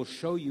book that will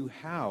show you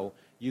how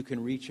you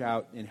can reach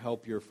out and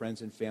help your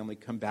friends and family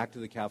come back to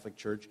the Catholic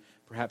Church.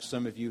 Perhaps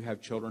some of you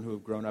have children who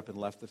have grown up and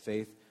left the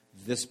faith.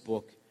 This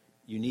book,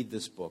 you need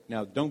this book.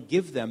 Now, don't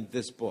give them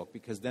this book,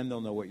 because then they'll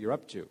know what you're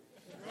up to.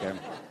 Okay?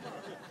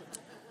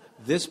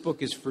 This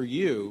book is for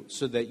you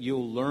so that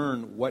you'll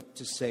learn what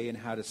to say and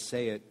how to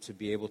say it to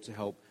be able to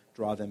help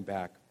draw them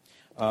back.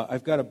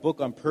 I've got a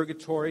book on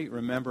purgatory.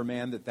 Remember,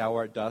 man, that thou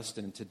art dust,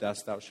 and to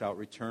dust thou shalt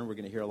return. We're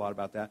going to hear a lot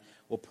about that.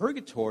 Well,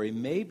 purgatory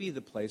may be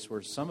the place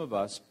where some of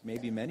us,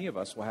 maybe many of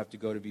us, will have to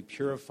go to be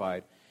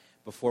purified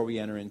before we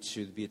enter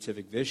into the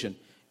beatific vision.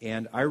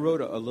 And I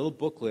wrote a little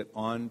booklet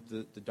on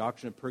the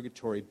doctrine of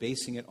purgatory,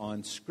 basing it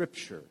on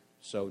Scripture.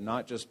 So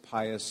not just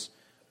pious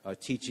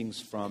teachings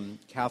from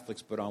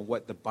Catholics, but on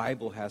what the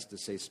Bible has to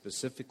say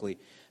specifically.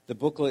 The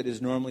booklet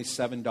is normally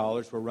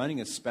 $7. We're running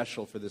a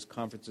special for this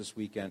conference this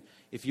weekend.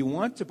 If you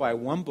want to buy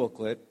one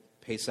booklet,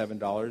 pay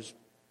 $7,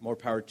 more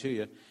power to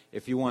you.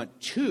 If you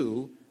want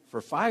two for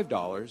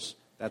 $5,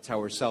 that's how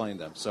we're selling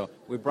them. So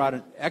we brought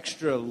an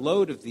extra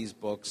load of these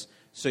books.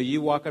 So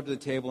you walk up to the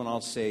table and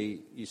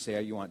you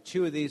say, you want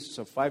two of these,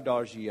 so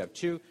 $5 you have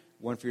two,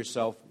 one for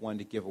yourself, one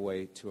to give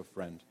away to a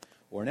friend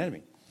or an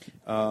enemy.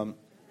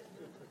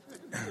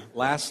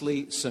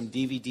 Lastly, some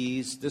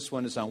DVDs. This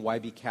one is on Why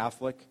Be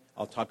Catholic.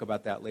 I'll talk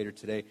about that later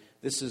today.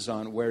 This is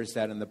on Where Is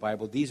That in the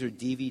Bible. These are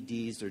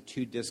DVDs. There are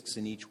 2 discs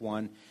in each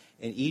one,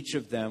 and each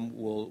of them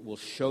will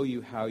show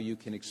you how you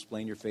can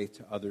explain your faith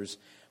to others.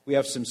 We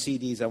have some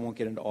CDs. I won't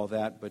get into all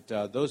that, but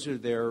those are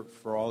there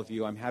for all of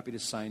you. I'm happy to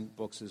sign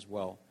books as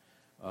well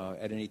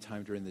at any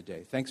time during the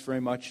day. Thanks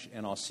very much,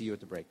 and I'll see you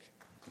at the break.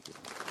 Thank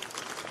you.